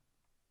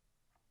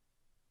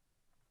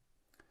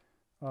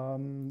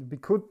 We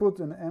could put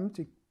an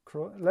empty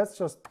let's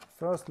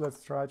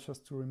try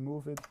just to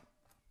remove it.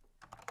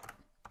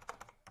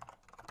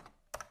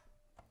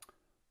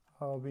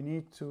 We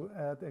need to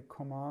add a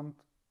command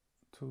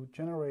to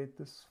generate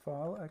this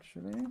file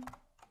actually.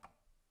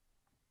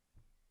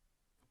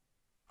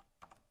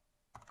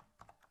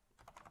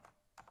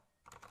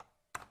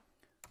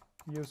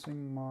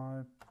 Using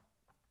my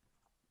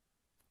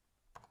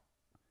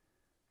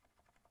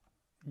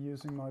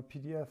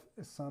PDF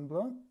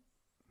assembler.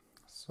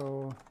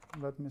 So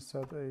let me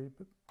set a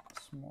bit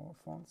smaller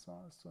font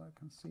size so I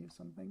can see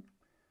something.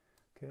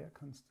 Okay, I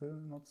can still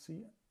not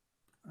see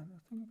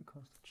anything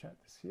because the chat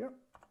is here.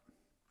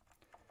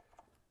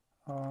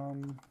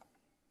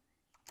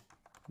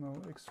 No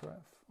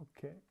xref,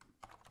 okay.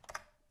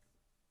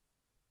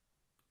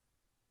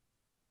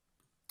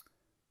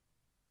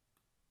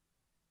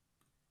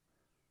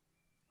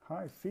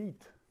 Hi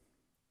Feet,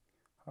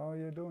 how are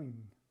you doing?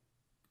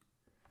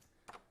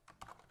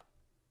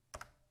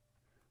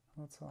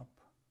 What's up?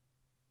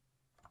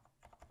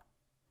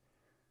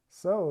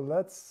 So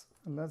let's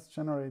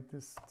generate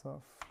this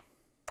stuff.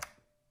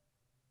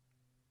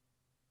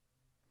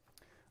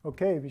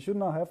 Okay, we should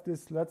now have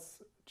this.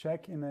 Let's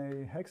check in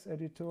a hex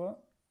editor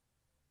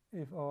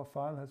if our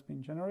file has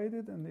been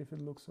generated and if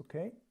it looks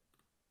okay.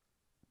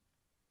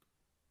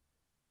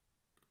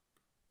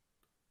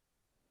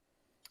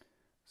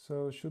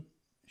 So should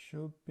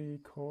be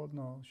called,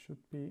 no, should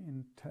be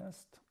in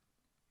test.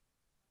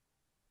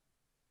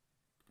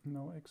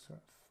 No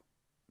xref.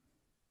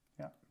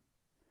 Yeah.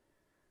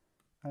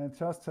 And it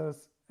just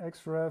has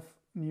xref,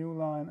 new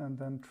line, and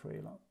then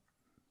trailer.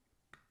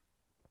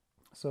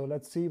 So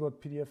let's see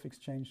what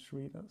PDF-XChange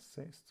Reader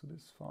says to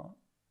this file.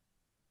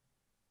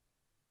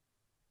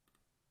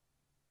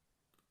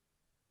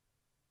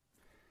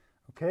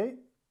 Okay,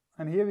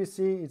 and here we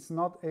see it's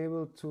not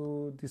able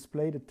to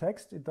display the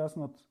text. It does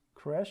not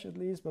crash at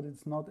least, but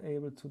it's not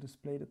able to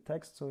display the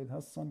text. So it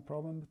has some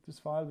problem with this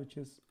file, which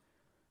is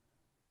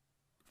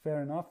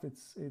fair enough.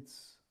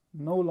 It's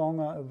no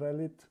longer a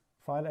valid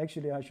file.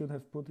 Actually, I should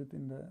have put it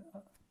in the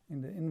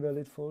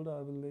invalid folder.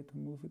 I will later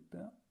move it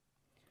there.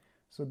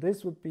 So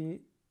this would be,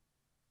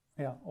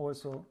 yeah,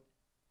 also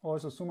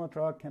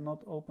Sumatra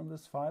cannot open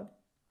this file.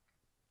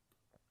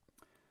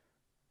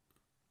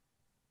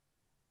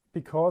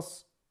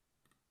 because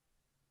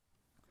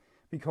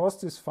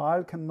this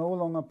file can no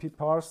longer be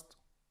parsed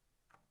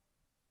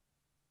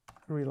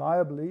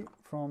reliably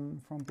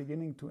from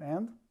beginning to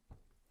end,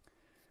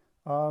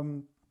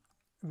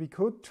 we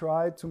could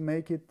try to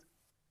make it,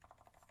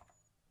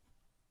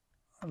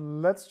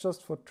 let's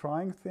just, for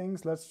trying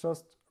things, let's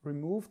just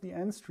remove the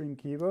endstream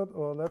keyword,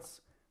 or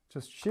let's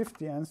just shift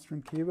the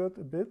endstream keyword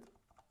a bit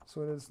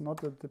so that it's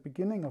not at the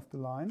beginning of the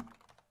line.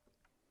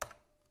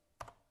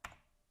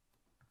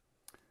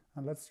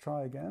 And let's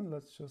try again.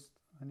 Let's just,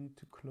 I need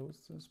to close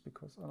this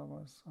because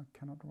otherwise I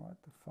cannot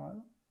write the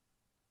file.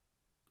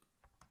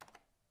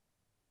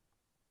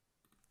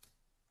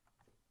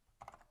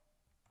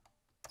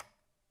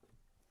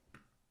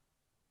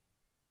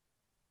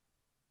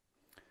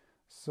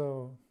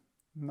 So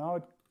now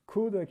it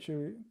could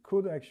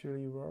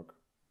actually work.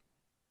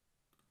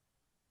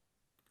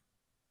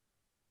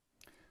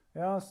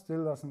 Yeah,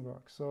 still doesn't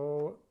work.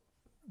 So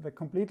the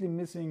completely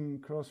missing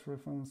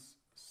cross-reference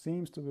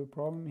seems to be a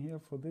problem here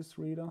for this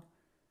reader.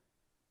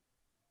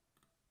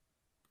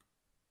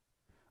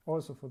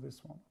 Also for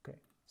this one. Okay,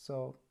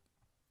 so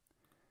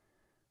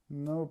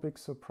no big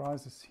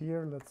surprises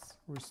here. Let's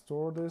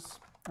restore this,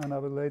 and I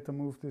will later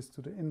move this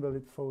to the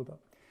invalid folder.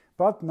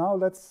 But now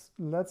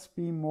let's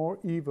be more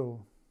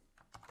evil.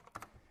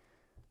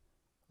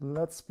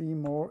 Let's be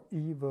more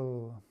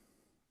evil.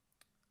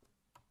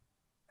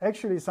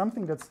 Actually,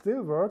 something that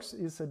still works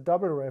is a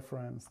double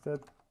reference. That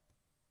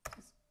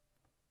is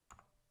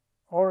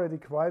already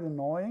quite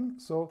annoying.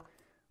 So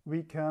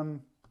we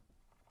can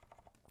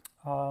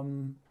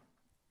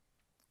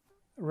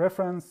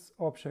reference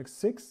object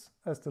 6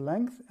 as the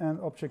length, and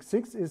object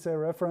 6 is a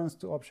reference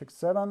to object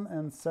 7,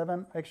 and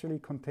 7 actually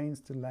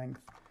contains the length.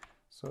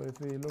 So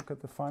if we look at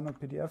the final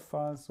PDF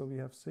file, so we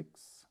have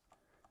 6,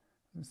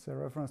 it's a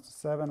reference to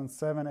 7, and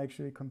 7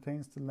 actually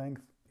contains the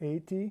length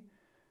 80,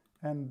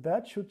 and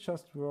that should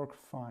just work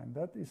fine.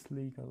 That is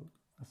legal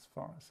as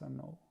far as I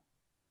know,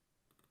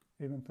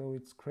 even though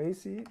it's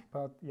crazy,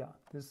 but yeah,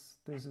 this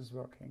is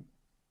working.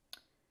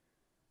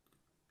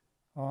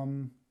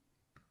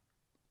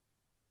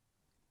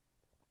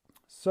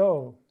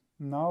 So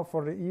now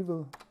for the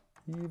evil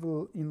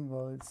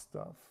invalid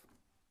stuff.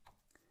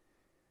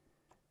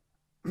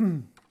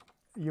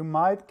 You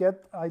might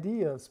get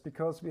ideas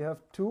because we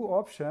have two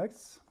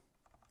objects,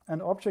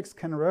 and objects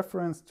can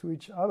reference to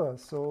each other.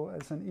 So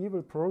as an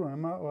evil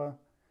programmer, or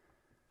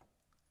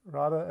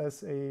rather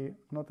as a,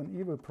 not an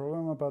evil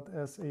programmer, but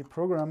as a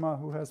programmer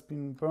who has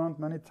been burned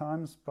many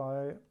times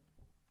by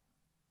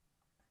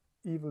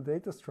evil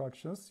data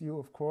structures, you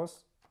of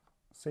course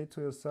say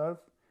to yourself,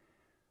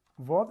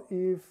 what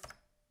if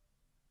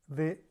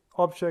the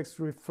objects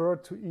refer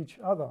to each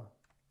other?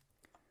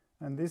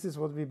 And this is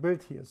what we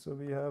built here. So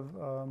we have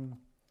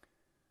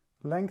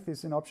length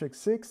is in object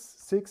 6,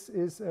 6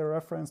 is a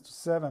reference to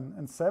 7,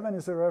 and 7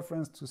 is a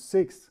reference to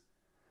 6.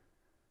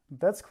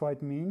 That's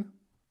quite mean.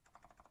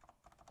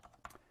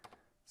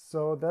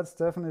 So that's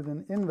definitely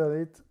an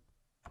invalid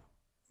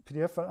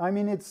PDF file. I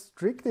mean, it's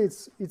strict,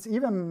 it's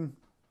even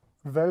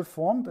well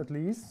formed at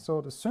least, so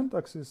the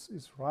syntax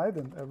is right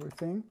and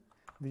everything.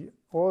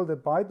 All the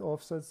byte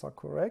offsets are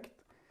correct,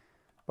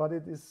 but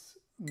it is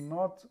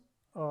not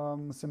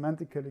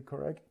semantically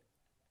correct,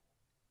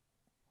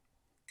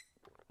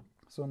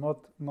 so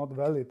not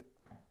valid.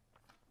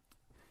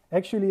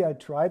 Actually, I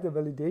tried a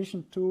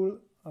validation tool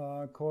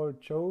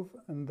called Jove,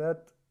 and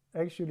that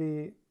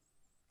actually,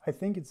 I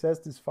think it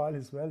says this file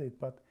is valid,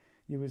 but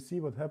you will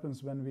see what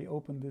happens when we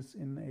open this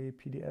in a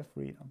PDF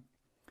reader.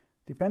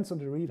 Depends on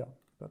the reader.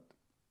 But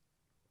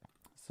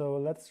so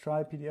let's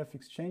try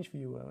PDF-XChange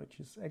Viewer, which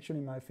is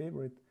actually my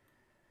favorite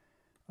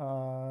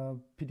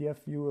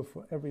PDF viewer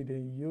for everyday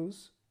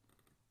use.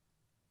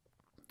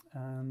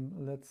 And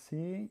let's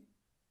see,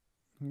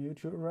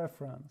 mutual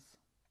reference.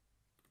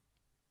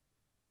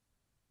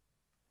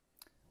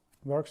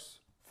 Works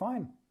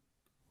fine.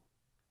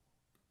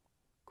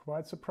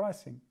 Quite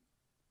surprising.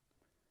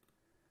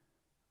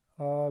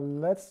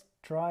 Let's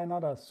try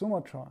another,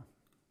 Sumatra.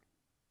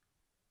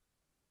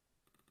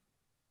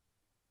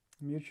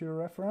 Mutual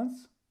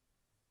reference.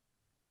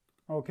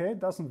 Okay,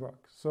 doesn't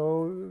work.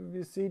 So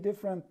we see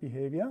different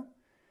behavior.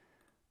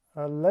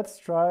 Let's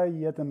try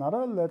yet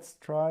another. Let's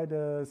try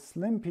the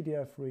Slim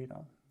PDF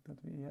reader that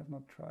we have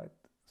not tried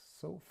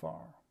so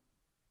far.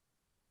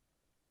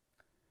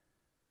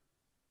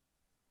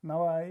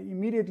 Now I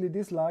immediately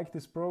dislike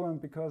this program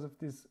because of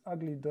this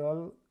ugly,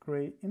 dull,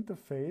 gray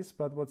interface,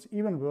 but what's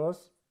even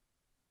worse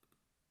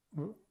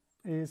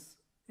is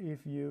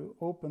if you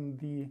open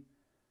the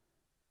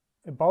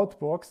About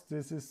box.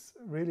 This is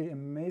really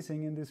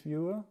amazing in this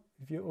viewer.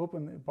 If you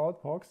open the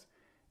About box,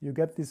 you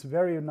get this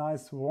very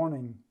nice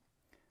warning.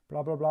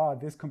 Blah, blah, blah.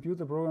 This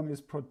computer program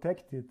is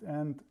protected,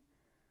 and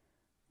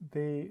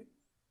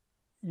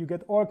you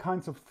get all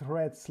kinds of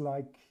threats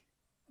like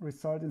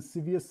result in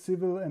severe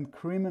civil and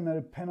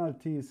criminal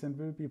penalties and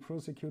will be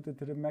prosecuted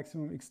to the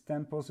maximum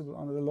extent possible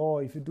under the law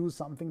if you do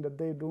something that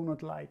they do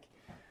not like.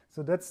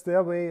 So that's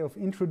their way of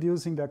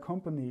introducing their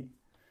company.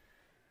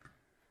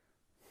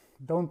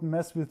 Don't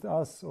mess with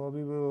us or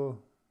we will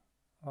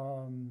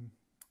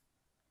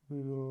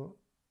we will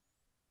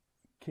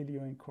kill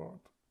you in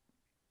court.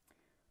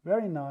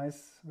 Very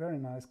nice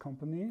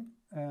company.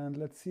 And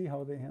let's see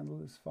how they handle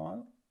this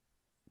file.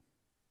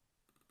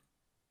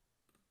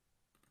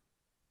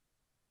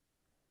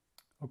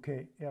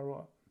 Okay,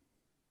 error.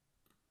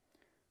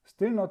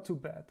 Still not too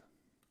bad.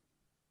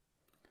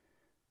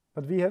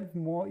 But we have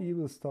more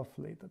evil stuff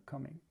later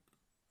coming.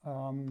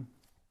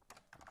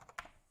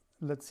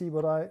 Let's see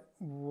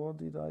what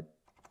did I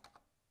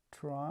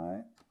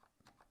try?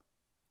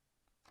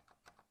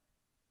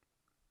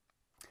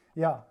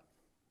 Yeah,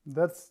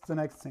 that's the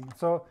next thing.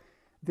 So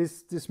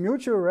this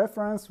mutual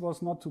reference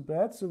was not too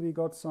bad. So we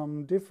got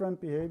some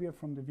different behavior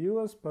from the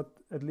viewers, but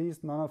at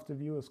least none of the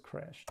viewers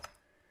crashed.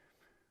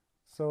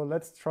 So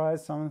let's try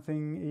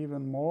something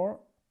even more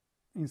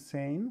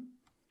insane.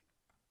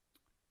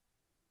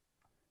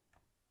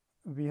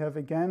 We have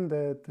again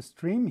the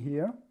stream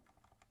here.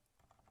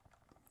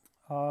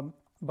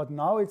 But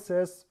now it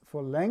says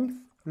for length,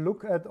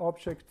 look at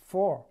object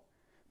 4.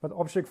 But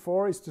object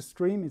 4 is the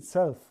stream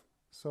itself.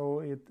 So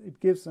it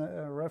gives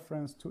a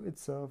reference to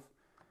itself.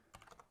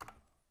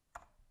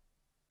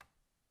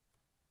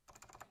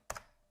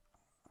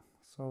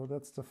 So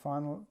that's the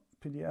final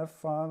PDF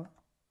file.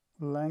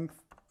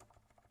 Length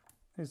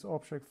is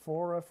object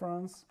 4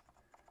 reference.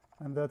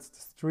 And that's the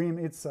stream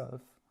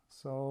itself.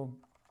 So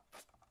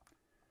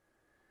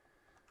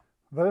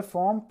well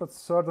formed, but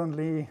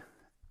certainly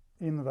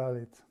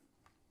invalid.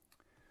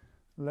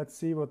 Let's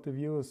see what the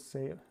viewers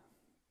say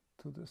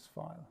to this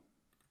file.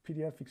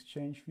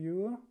 PDF-XChange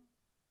Viewer.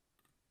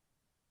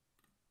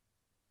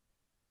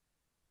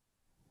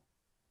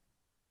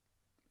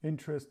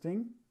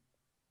 Interesting.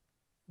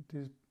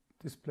 It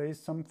displays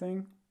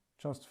something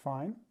just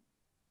fine.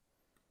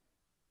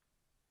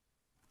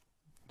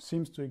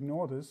 Seems to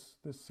ignore this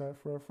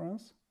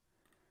self-reference.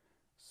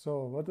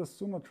 So what does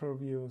Sumatra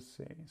Viewer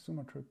say?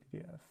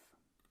 SumatraPDF.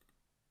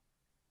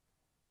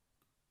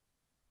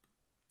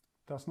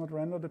 Does not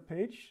render the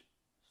page,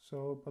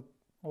 but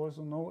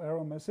also no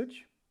error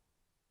message.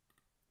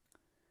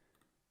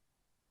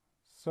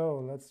 So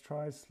let's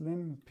try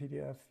Slim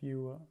PDF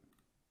Viewer.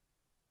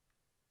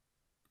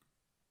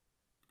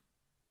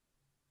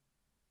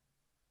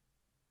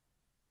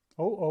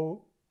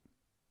 Oh.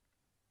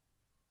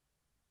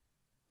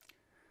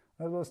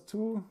 That was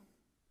too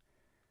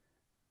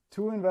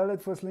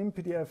invalid for Slim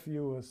PDF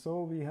Viewer.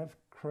 So we have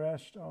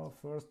crashed our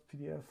first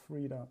PDF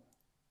reader.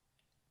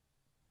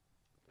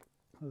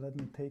 Let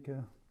me take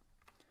a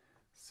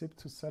sip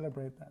to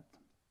celebrate that.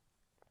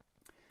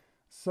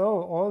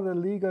 So all the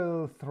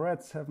legal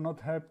threats have not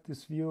helped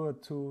this viewer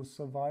to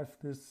survive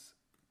this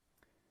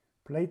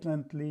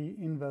blatantly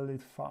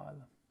invalid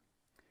file.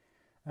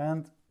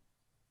 And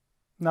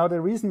now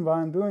the reason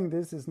why I'm doing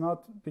this is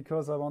not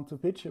because I want to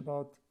bitch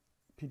about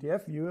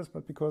PDF viewers,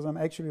 but because I'm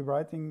actually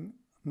writing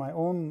my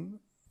own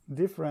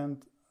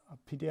different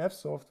PDF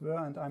software,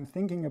 and I'm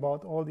thinking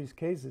about all these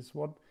cases.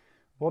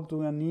 What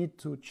do I need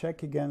to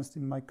check against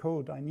in my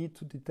code? I need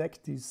to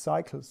detect these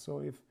cycles. So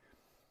if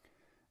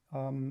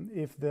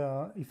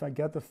I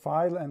get a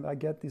file and I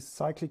get these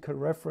cyclical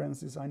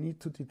references, I need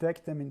to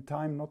detect them in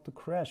time not to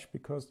crash,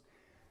 because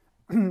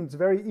it's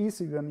very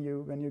easy when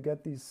you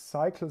get these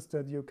cycles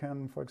that you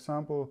can, for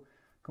example,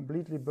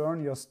 completely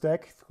burn your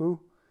stack through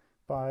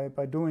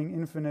by doing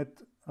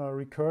infinite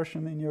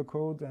recursion in your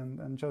code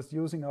and just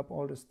using up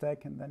all the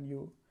stack, and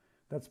then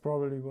that's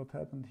probably what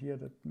happened here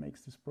that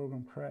makes this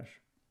program crash.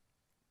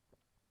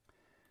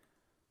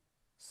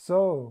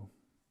 So,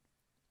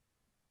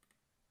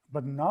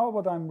 but now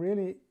what I'm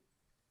really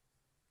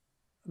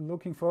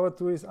looking forward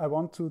to is I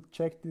want to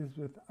check this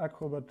with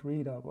Acrobat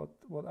Reader,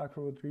 what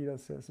Acrobat Reader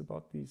says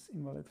about these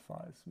invalid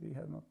files. We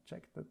have not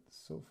checked that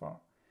so far.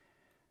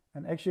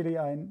 And actually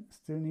I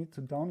still need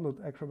to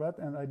download Acrobat,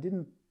 and I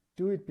didn't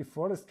do it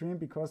before the stream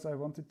because I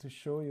wanted to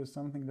show you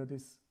something that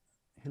is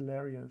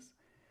hilarious.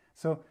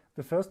 So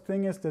the first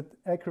thing is that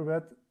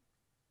Acrobat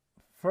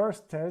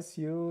first tells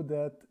you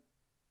that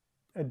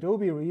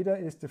Adobe Reader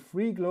is the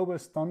free global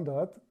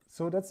standard.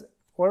 So that's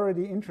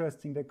already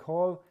interesting. They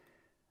call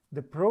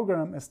the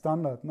program a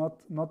standard, not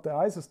the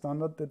ISO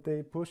standard that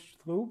they pushed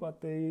through,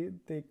 but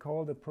they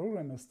call the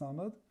program a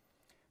standard.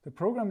 The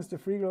program is the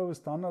free global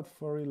standard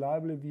for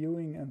reliably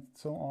viewing and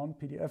so on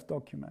PDF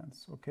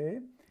documents, okay?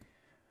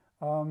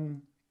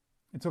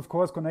 It's of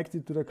course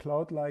connected to the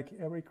cloud like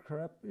every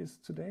crap is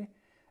today.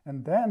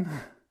 And then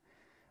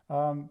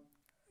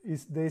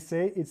they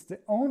say it's the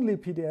only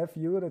PDF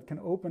viewer that can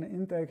open and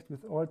interact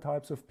with all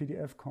types of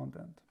PDF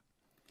content.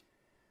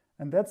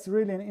 And that's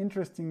really an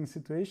interesting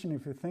situation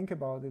if you think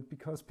about it,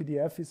 because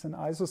PDF is an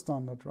ISO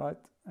standard, right?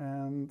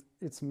 And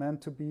it's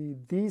meant to be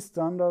the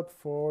standard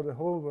for the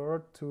whole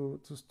world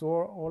to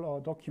store all our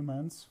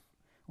documents,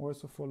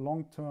 also for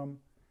long-term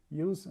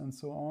use and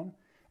so on.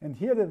 And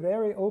here they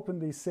very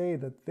openly say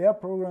that their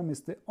program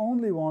is the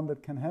only one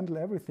that can handle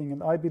everything.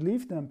 And I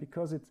believe them,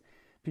 because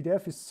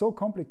PDF is so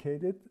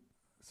complicated.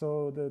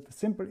 So the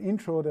simple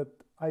intro that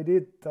I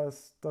did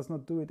does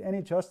not do it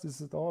any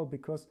justice at all,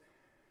 because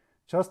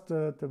just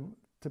the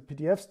the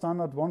PDF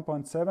standard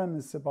 1.7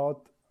 is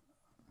about,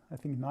 I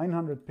think,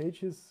 900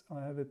 pages.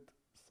 I have it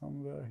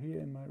somewhere here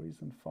in my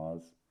recent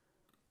files.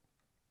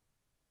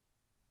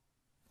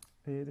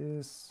 It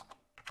is,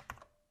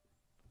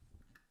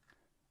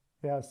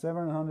 yeah,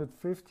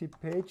 750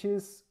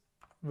 pages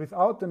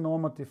without the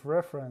normative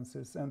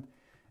references. And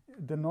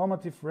the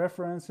normative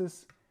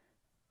references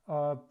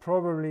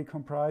probably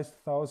comprise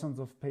thousands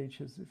of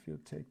pages if you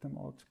take them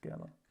all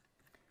together.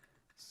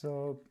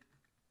 So,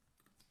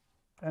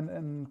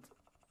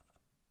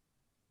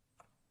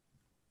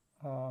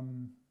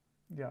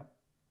 yeah,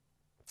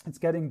 it's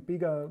getting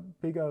bigger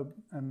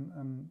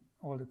and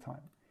all the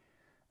time.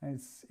 And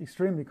it's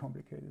extremely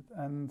complicated.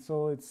 And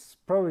so it's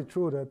probably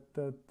true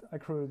that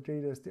Acrobat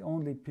Reader is the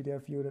only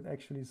PDF viewer that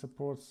actually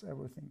supports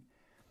everything.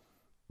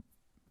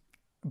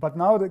 But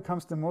now that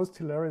comes the most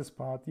hilarious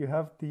part. You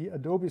have the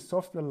Adobe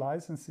Software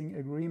Licensing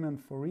Agreement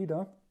for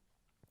Reader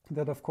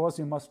that, of course,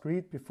 you must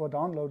read before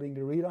downloading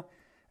the Reader.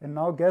 And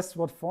now guess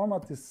what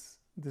format this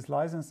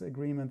license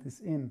agreement is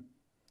in.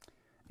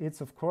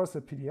 It's, of course,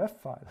 a PDF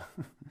file.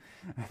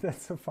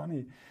 That's so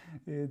funny.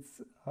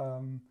 It's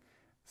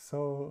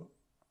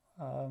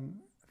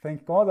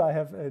thank God I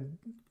have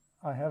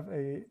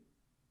a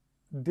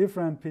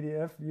different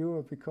PDF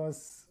viewer,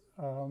 because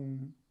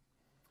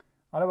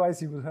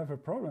otherwise you will have a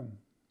problem,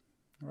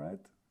 right?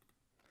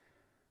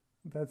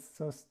 That's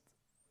just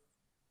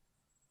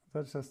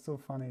so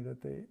funny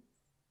that they,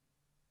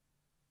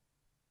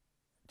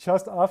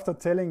 just after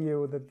telling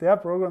you that their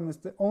program is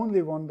the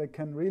only one that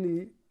can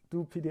really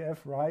do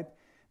PDF right,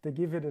 they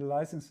give you the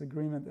license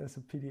agreement as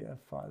a PDF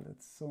file.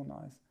 That's so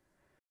nice.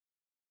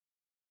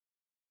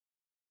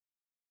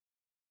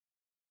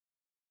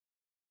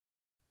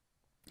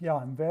 Yeah,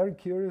 I'm very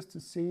curious to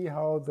see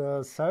how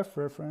the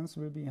self-reference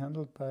will be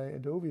handled by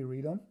Adobe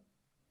Reader.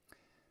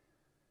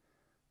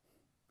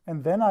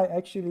 And then I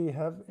actually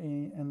have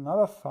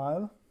another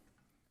file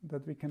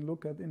that we can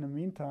look at in the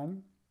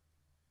meantime.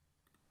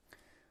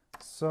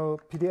 So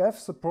PDF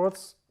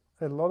supports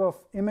a lot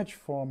of image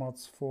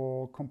formats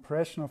for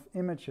compression of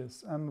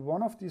images. And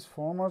one of these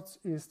formats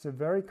is the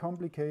very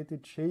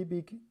complicated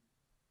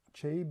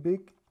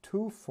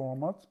JPEG-2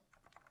 format.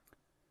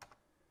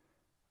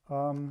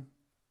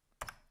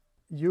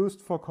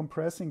 Used for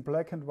compressing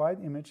black and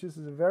white images.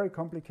 Is a very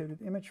complicated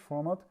image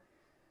format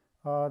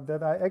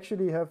that I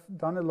actually have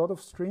done a lot of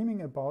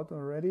streaming about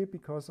already,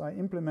 because I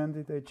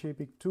implemented a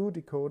JPEG-2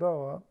 decoder,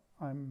 or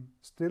I'm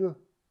still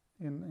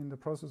in the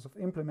process of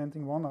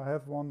implementing one. I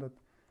have one that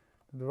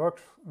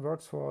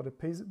works for the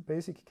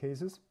basic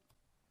cases.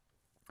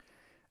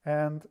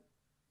 And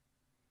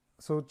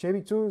so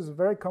JPEG-2 is a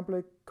very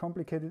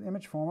complicated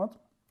image format.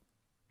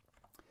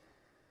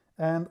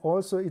 And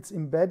also its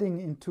embedding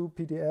into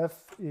PDF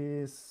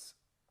is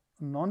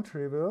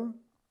non-trivial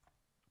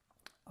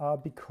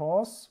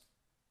because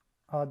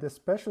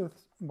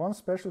one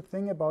special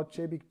thing about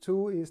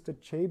JPEG-2 is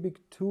that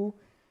JPEG-2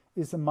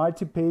 is a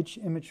multi-page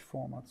image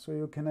format. So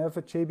you can have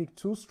a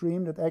JPEG-2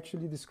 stream that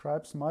actually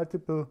describes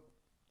multiple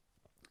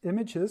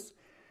images,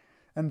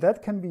 and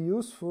that can be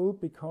useful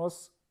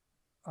because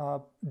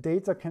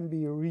data can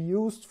be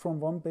reused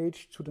from one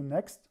page to the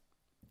next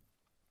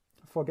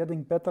for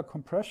getting better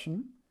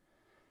compression.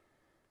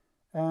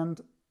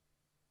 And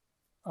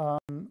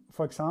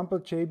for example,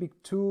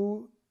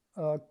 JPEG-2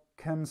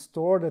 can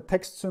store the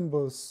text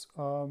symbols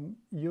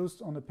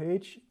used on a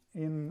page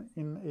in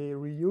a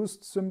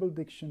reused symbol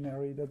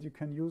dictionary that you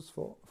can use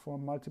for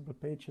multiple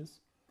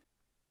pages.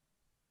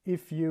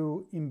 If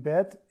you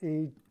embed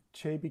a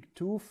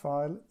JPEG-2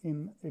 file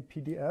in a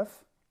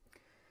PDF,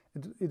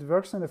 it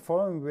works in the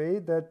following way: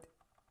 that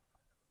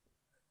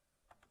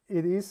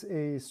it is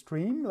a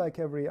stream like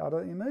every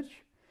other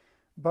image,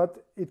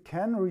 but it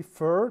can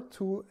refer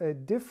to a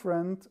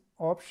different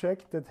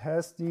object that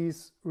has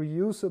these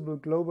reusable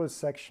global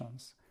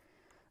sections.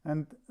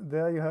 And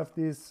there you have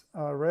this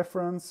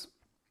reference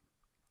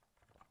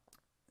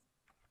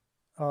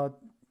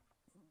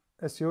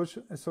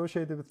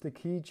associated with the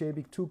key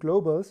JPEG-2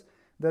 globals.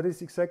 That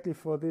is exactly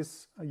for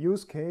this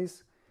use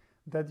case,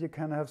 that you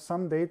can have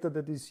some data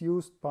that is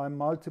used by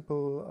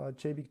multiple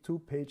JPEG-2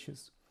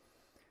 pages.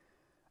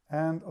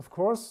 And of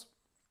course,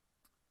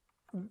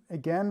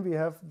 again, we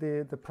have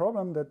the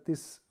problem that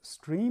this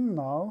stream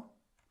now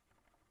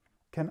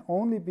can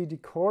only be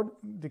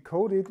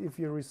decoded if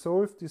you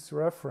resolve this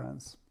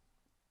reference,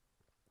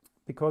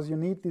 because you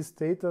need this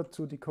data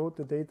to decode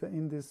the data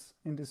in this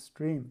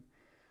stream.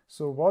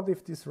 So what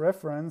if this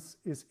reference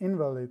is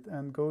invalid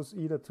and goes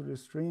either to the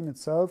stream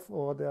itself,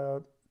 or there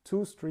are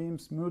two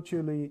streams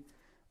mutually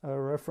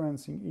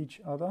referencing each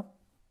other?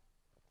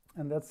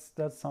 And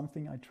that's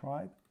something I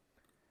tried.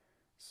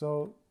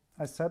 So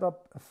I set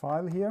up a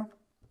file here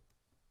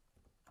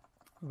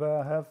where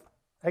I have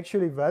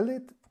actually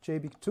valid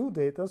JPEG-2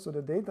 data. So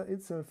the data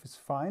itself is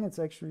fine. It's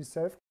actually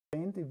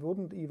self-contained. It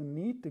wouldn't even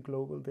need the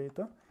global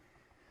data.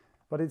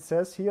 But it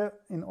says here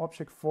in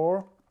object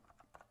 4,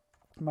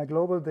 my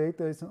global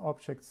data is in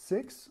object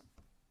 6.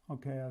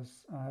 Okay,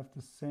 I have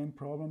the same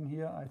problem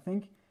here. I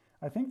think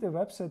I think the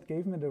website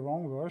gave me the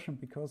wrong version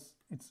because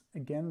it's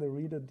again the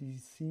Reader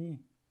DC.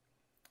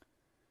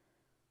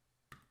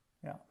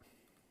 Yeah.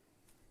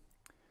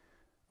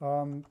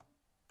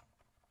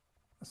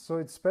 So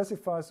it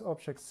specifies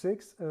object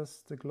 6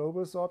 as the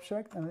globals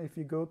object, and if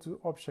you go to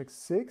object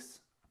 6,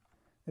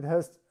 it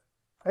has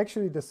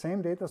actually the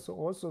same data, so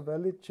also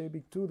valid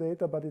JBig2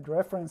 data, but it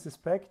references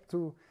back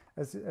to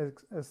as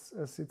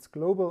its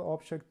global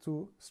object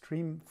to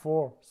stream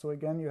 4. So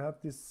again, you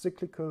have this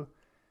cyclical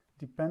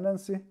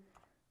dependency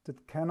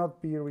that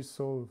cannot be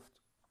resolved.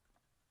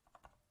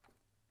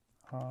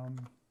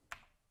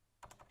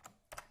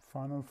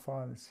 Final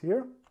file is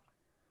here.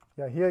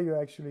 Yeah, here you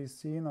actually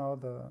see now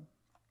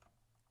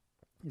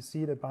you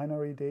see the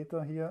binary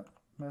data here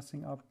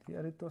messing up the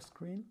editor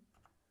screen.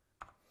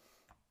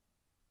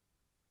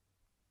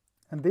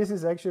 And this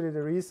is actually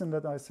the reason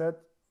that I said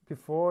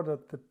before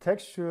that the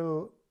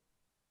textual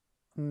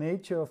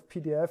nature of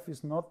PDF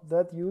is not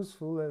that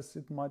useful as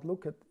it might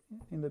look at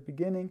in the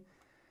beginning,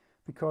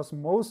 because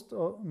most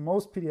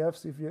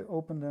PDFs, if you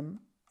open them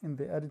in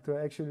the editor,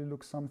 actually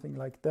look something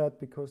like that,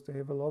 because they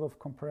have a lot of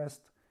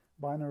compressed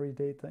binary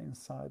data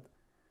inside,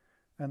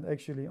 and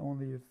actually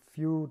only a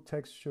few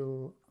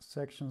textual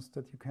sections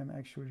that you can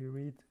actually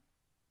read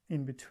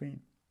in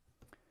between.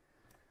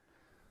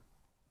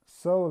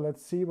 So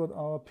let's see what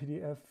our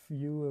PDF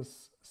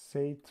viewers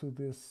say to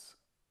this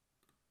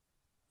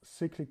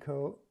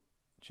cyclical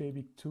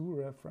JBig2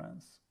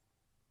 reference.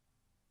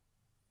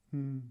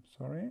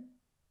 Sorry.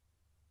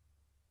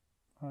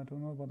 I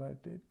don't know what I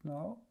did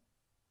now.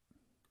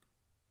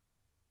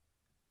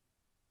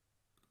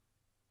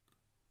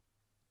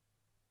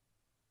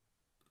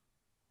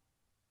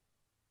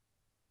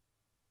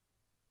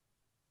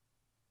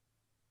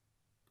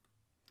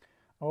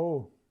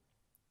 Oh,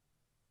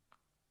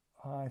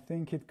 I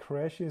think it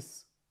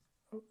crashes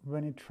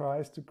when it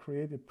tries to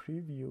create a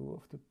preview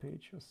of the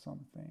page or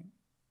something.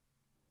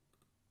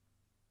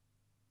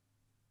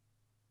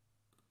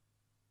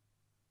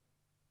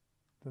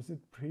 Does it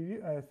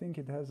preview? I think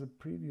it has a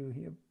preview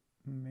here,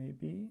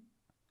 maybe.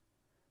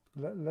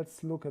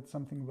 Let's look at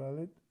something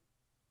valid.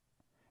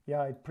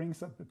 Yeah, it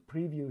brings up a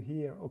preview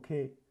here,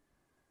 okay.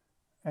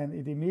 And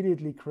it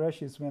immediately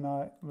crashes when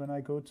I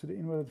go to the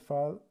invalid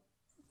file.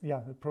 Yeah,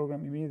 the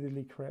program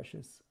immediately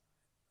crashes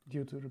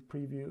due to the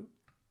preview.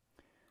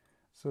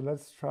 So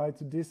let's try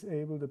to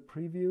disable the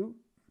preview.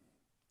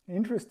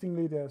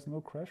 Interestingly, there's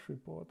no crash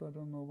report. I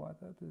don't know why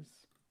that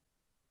is.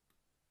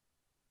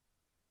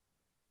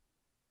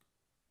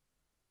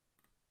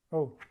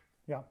 Oh,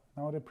 yeah,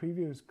 now the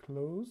preview is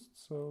closed,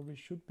 so we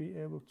should be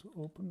able to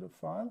open the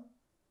file.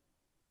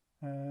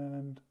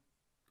 And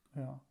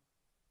yeah,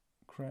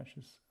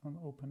 crashes on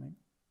opening.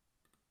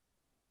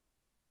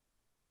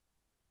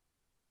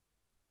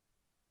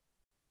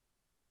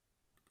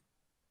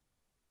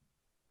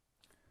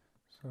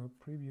 So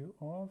preview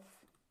off.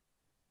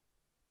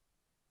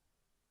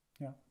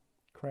 Yeah,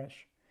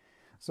 crash.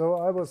 So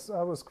I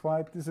was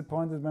quite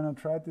disappointed when I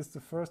tried this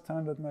the first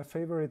time, that my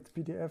favorite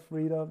PDF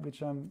reader,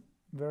 which I'm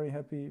very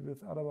happy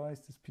with otherwise,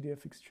 this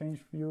PDF-XChange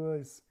Viewer,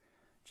 is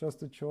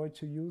just a joy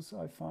to use,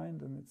 I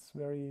find, and it's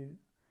very,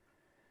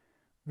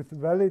 with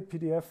valid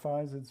PDF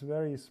files, it's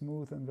very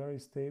smooth and very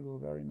stable,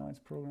 very nice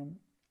program,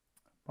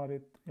 but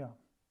it, yeah,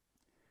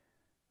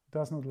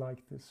 does not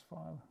like this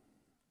file.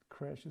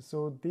 Crashes.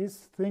 So these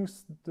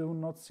things do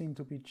not seem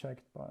to be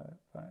checked by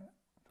the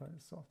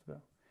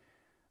software.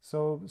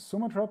 So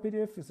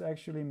SumatraPDF is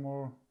actually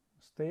more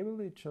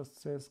stable. It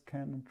just says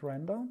cannot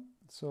render.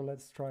 So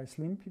let's try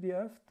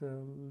SlimPDF,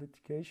 the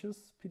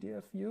litigious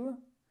PDF viewer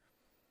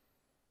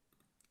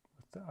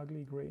with the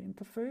ugly gray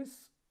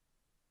interface.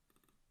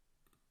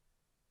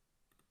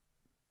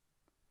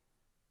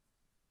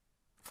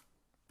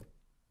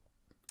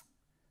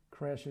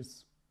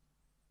 Crashes.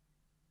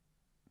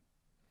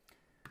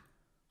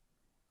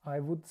 I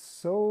would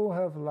so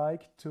have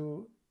liked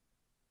to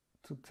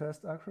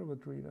test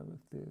Acrobat Reader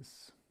with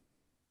this.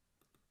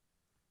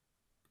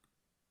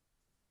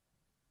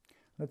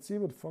 Let's see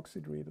what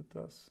Foxit Reader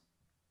does.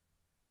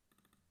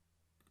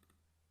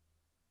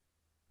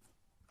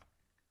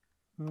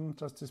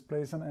 Just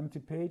displays an empty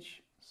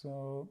page,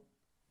 so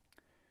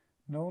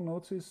no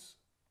notice.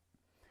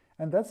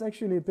 And that's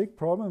actually a big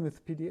problem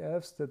with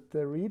PDFs, that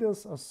the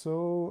readers are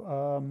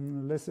so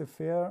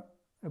laissez-faire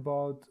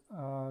about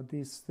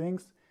these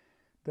things,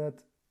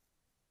 that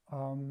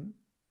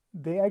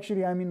they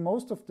actually, I mean,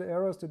 most of the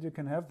errors that you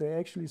can have, they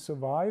actually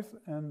survive,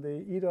 and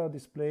they either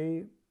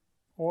display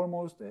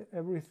almost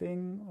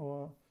everything,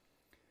 or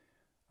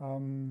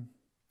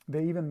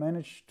they even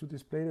manage to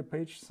display the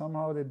page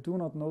somehow. They do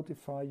not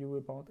notify you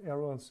about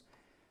errors.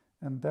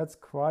 And that's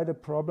quite a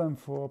problem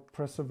for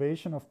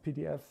preservation of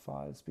PDF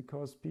files,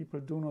 because people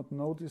do not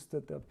notice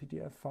that their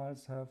PDF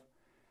files have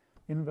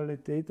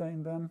invalid data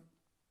in them,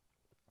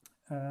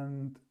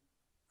 and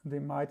they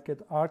might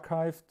get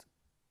archived,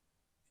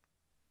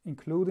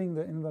 including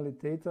the invalid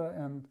data,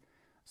 and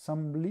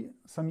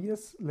some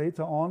years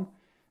later on,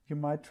 you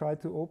might try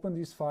to open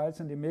these files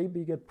and they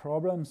maybe get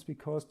problems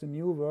because the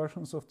new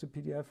versions of the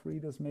PDF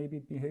readers maybe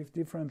behave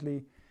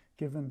differently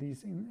given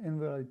these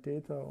invalid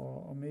data,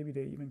 or maybe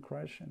they even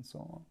crash and so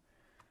on.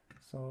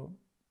 So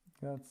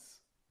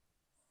that's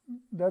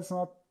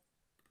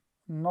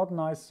not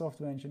nice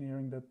software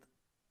engineering that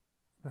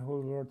the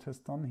whole world has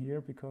done here,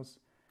 because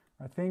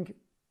I think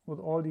what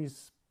all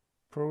these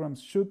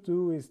programs should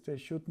do is they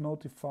should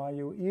notify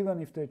you, even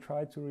if they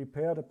try to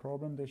repair the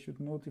problem, they should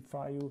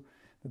notify you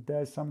that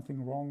there is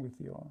something wrong with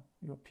your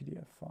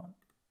PDF file.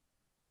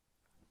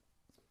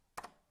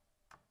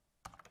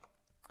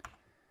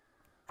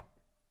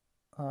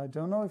 I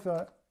don't know if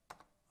I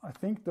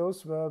think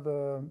those were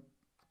the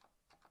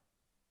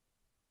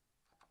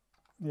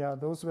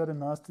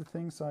nasty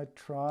things I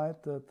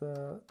tried, that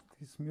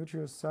this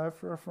mutual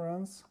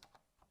self-reference.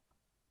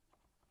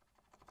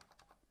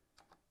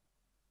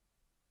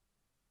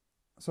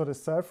 So the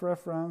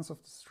self-reference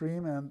of the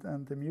stream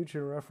and the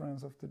mutual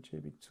reference of the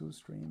JPEG2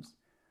 streams.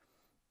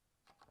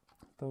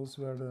 Those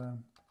were the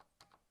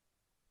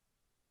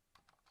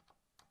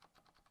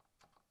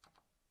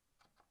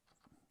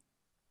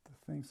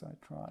things I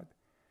tried.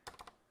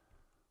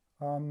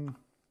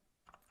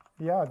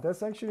 Yeah,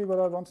 that's actually what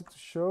I wanted to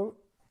show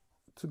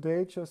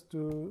today, just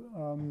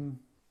to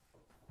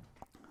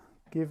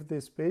give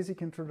this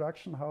basic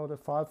introduction how the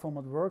file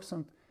format works,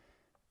 and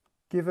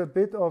give a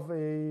bit of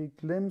a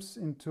glimpse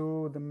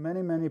into the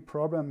many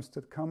problems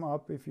that come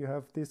up if you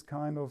have this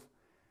kind of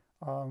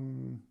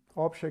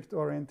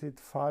object-oriented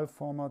file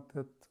format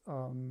that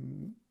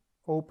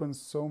opens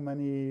so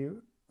many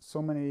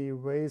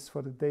ways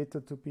for the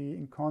data to be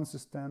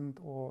inconsistent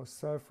or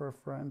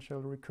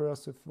self-referential,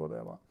 recursive,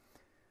 whatever.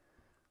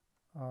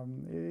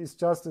 It's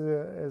just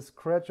a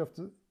scratch of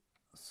the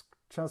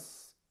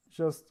just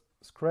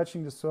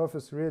scratching the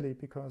surface, really,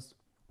 because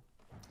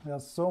there are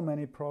so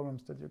many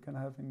problems that you can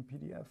have in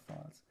PDF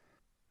files.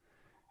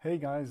 Hey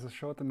guys, a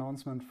short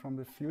announcement from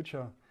the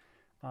future.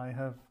 I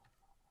have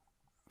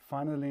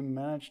finally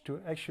managed to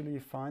actually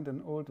find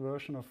an old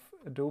version of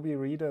Adobe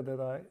Reader that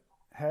I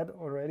had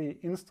already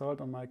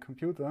installed on my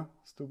computer,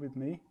 stupid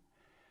me.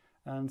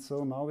 And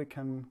so now we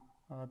can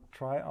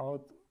try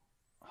out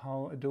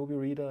how Adobe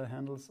Reader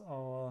handles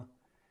our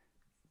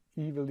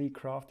evilly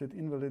crafted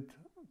invalid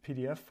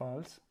PDF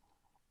files.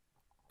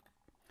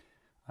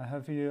 I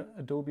have here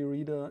Adobe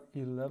Reader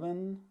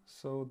 11,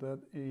 so that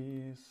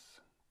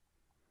is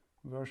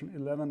version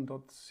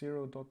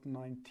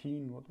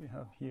 11.0.19 what we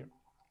have here.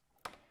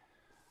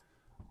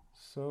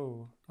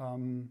 So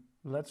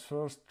let's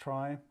first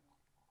try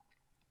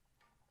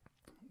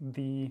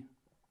the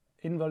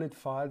invalid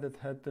file that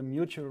had the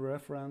mutual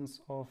reference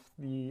of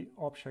the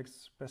objects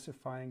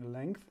specifying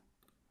length.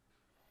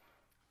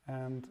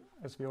 And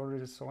as we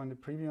already saw in the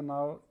preview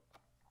now,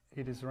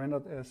 it is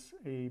rendered as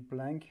a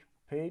blank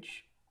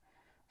page.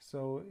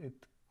 So it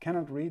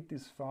cannot read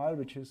this file,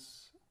 which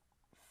is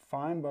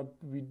fine, but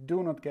we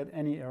do not get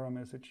any error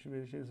message,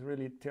 which is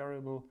really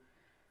terrible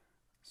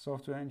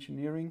software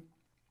engineering.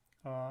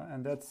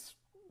 And that's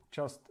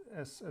just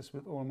as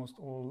with almost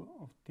all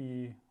of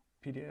the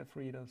PDF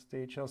readers.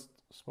 They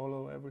just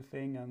swallow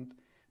everything and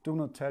do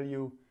not tell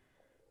you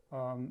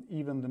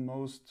even the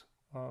most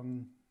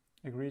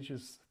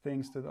egregious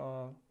things that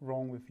are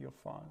wrong with your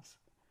files.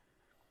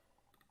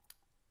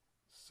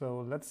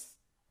 So let's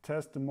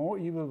test the more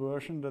evil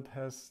version that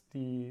has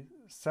the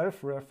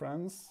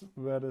self-reference,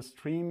 where the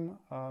stream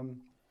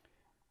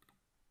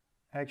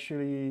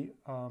actually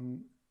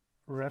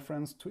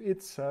reference to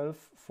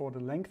itself for the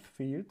length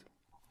field.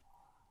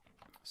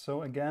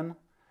 So again,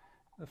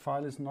 the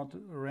file is not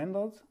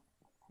rendered,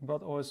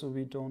 but also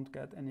we don't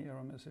get any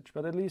error message.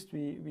 But at least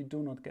we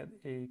do not get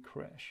a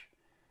crash.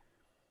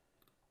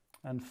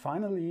 And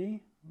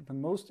finally, the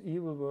most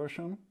evil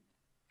version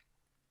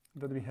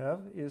that we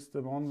have is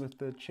the one with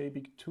the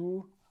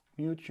JPEG2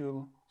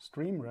 mutual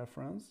stream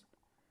reference.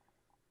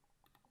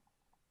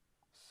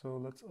 So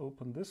let's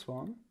open this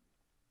one.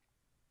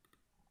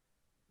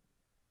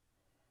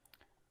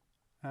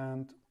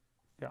 And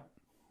yeah,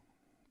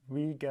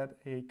 we get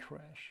a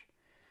crash.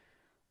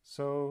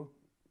 So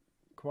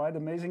quite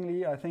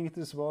amazingly, I think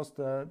this was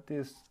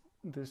this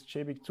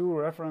JPEG2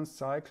 reference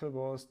cycle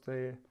was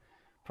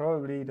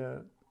probably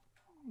the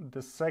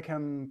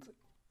second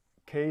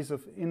case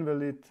of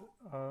invalid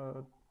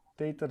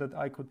data that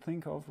I could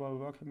think of while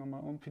working on my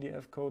own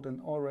PDF code, and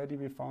already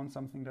we found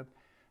something that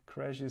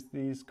crashes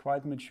these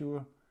quite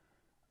mature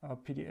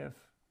PDF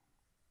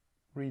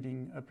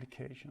reading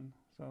application.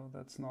 So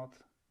that's not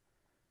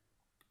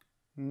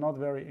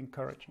very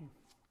encouraging.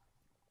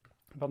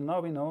 But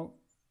now we know.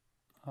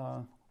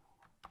 So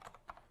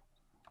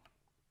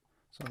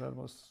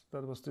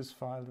that was this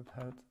file that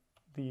had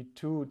the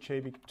two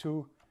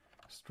JPEG2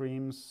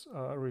 streams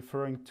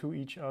referring to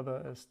each other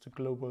as the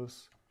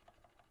globals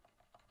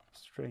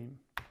stream.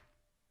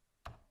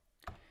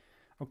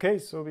 Okay,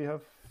 so we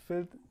have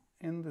filled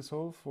in this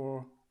hole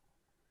for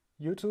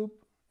YouTube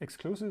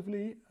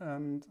exclusively,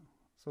 and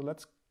so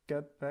let's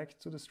get back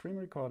to the stream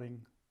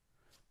recording.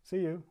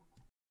 See you.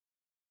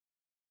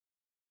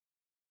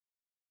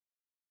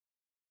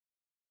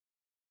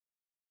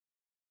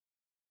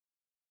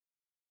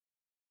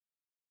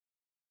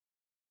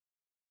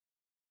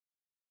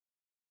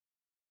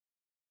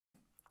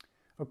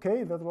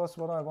 Okay, that was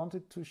what I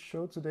wanted to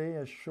show today,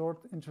 a short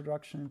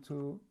introduction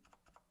to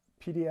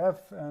PDF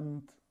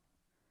and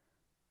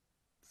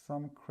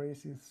some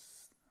crazy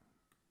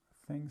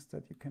things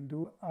that you can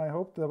do. I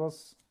hope there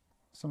was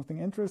something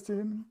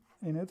interesting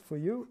in it for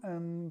you,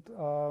 and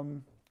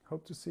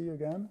hope to see you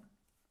again.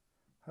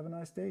 Have a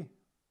nice day.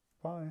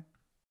 Bye.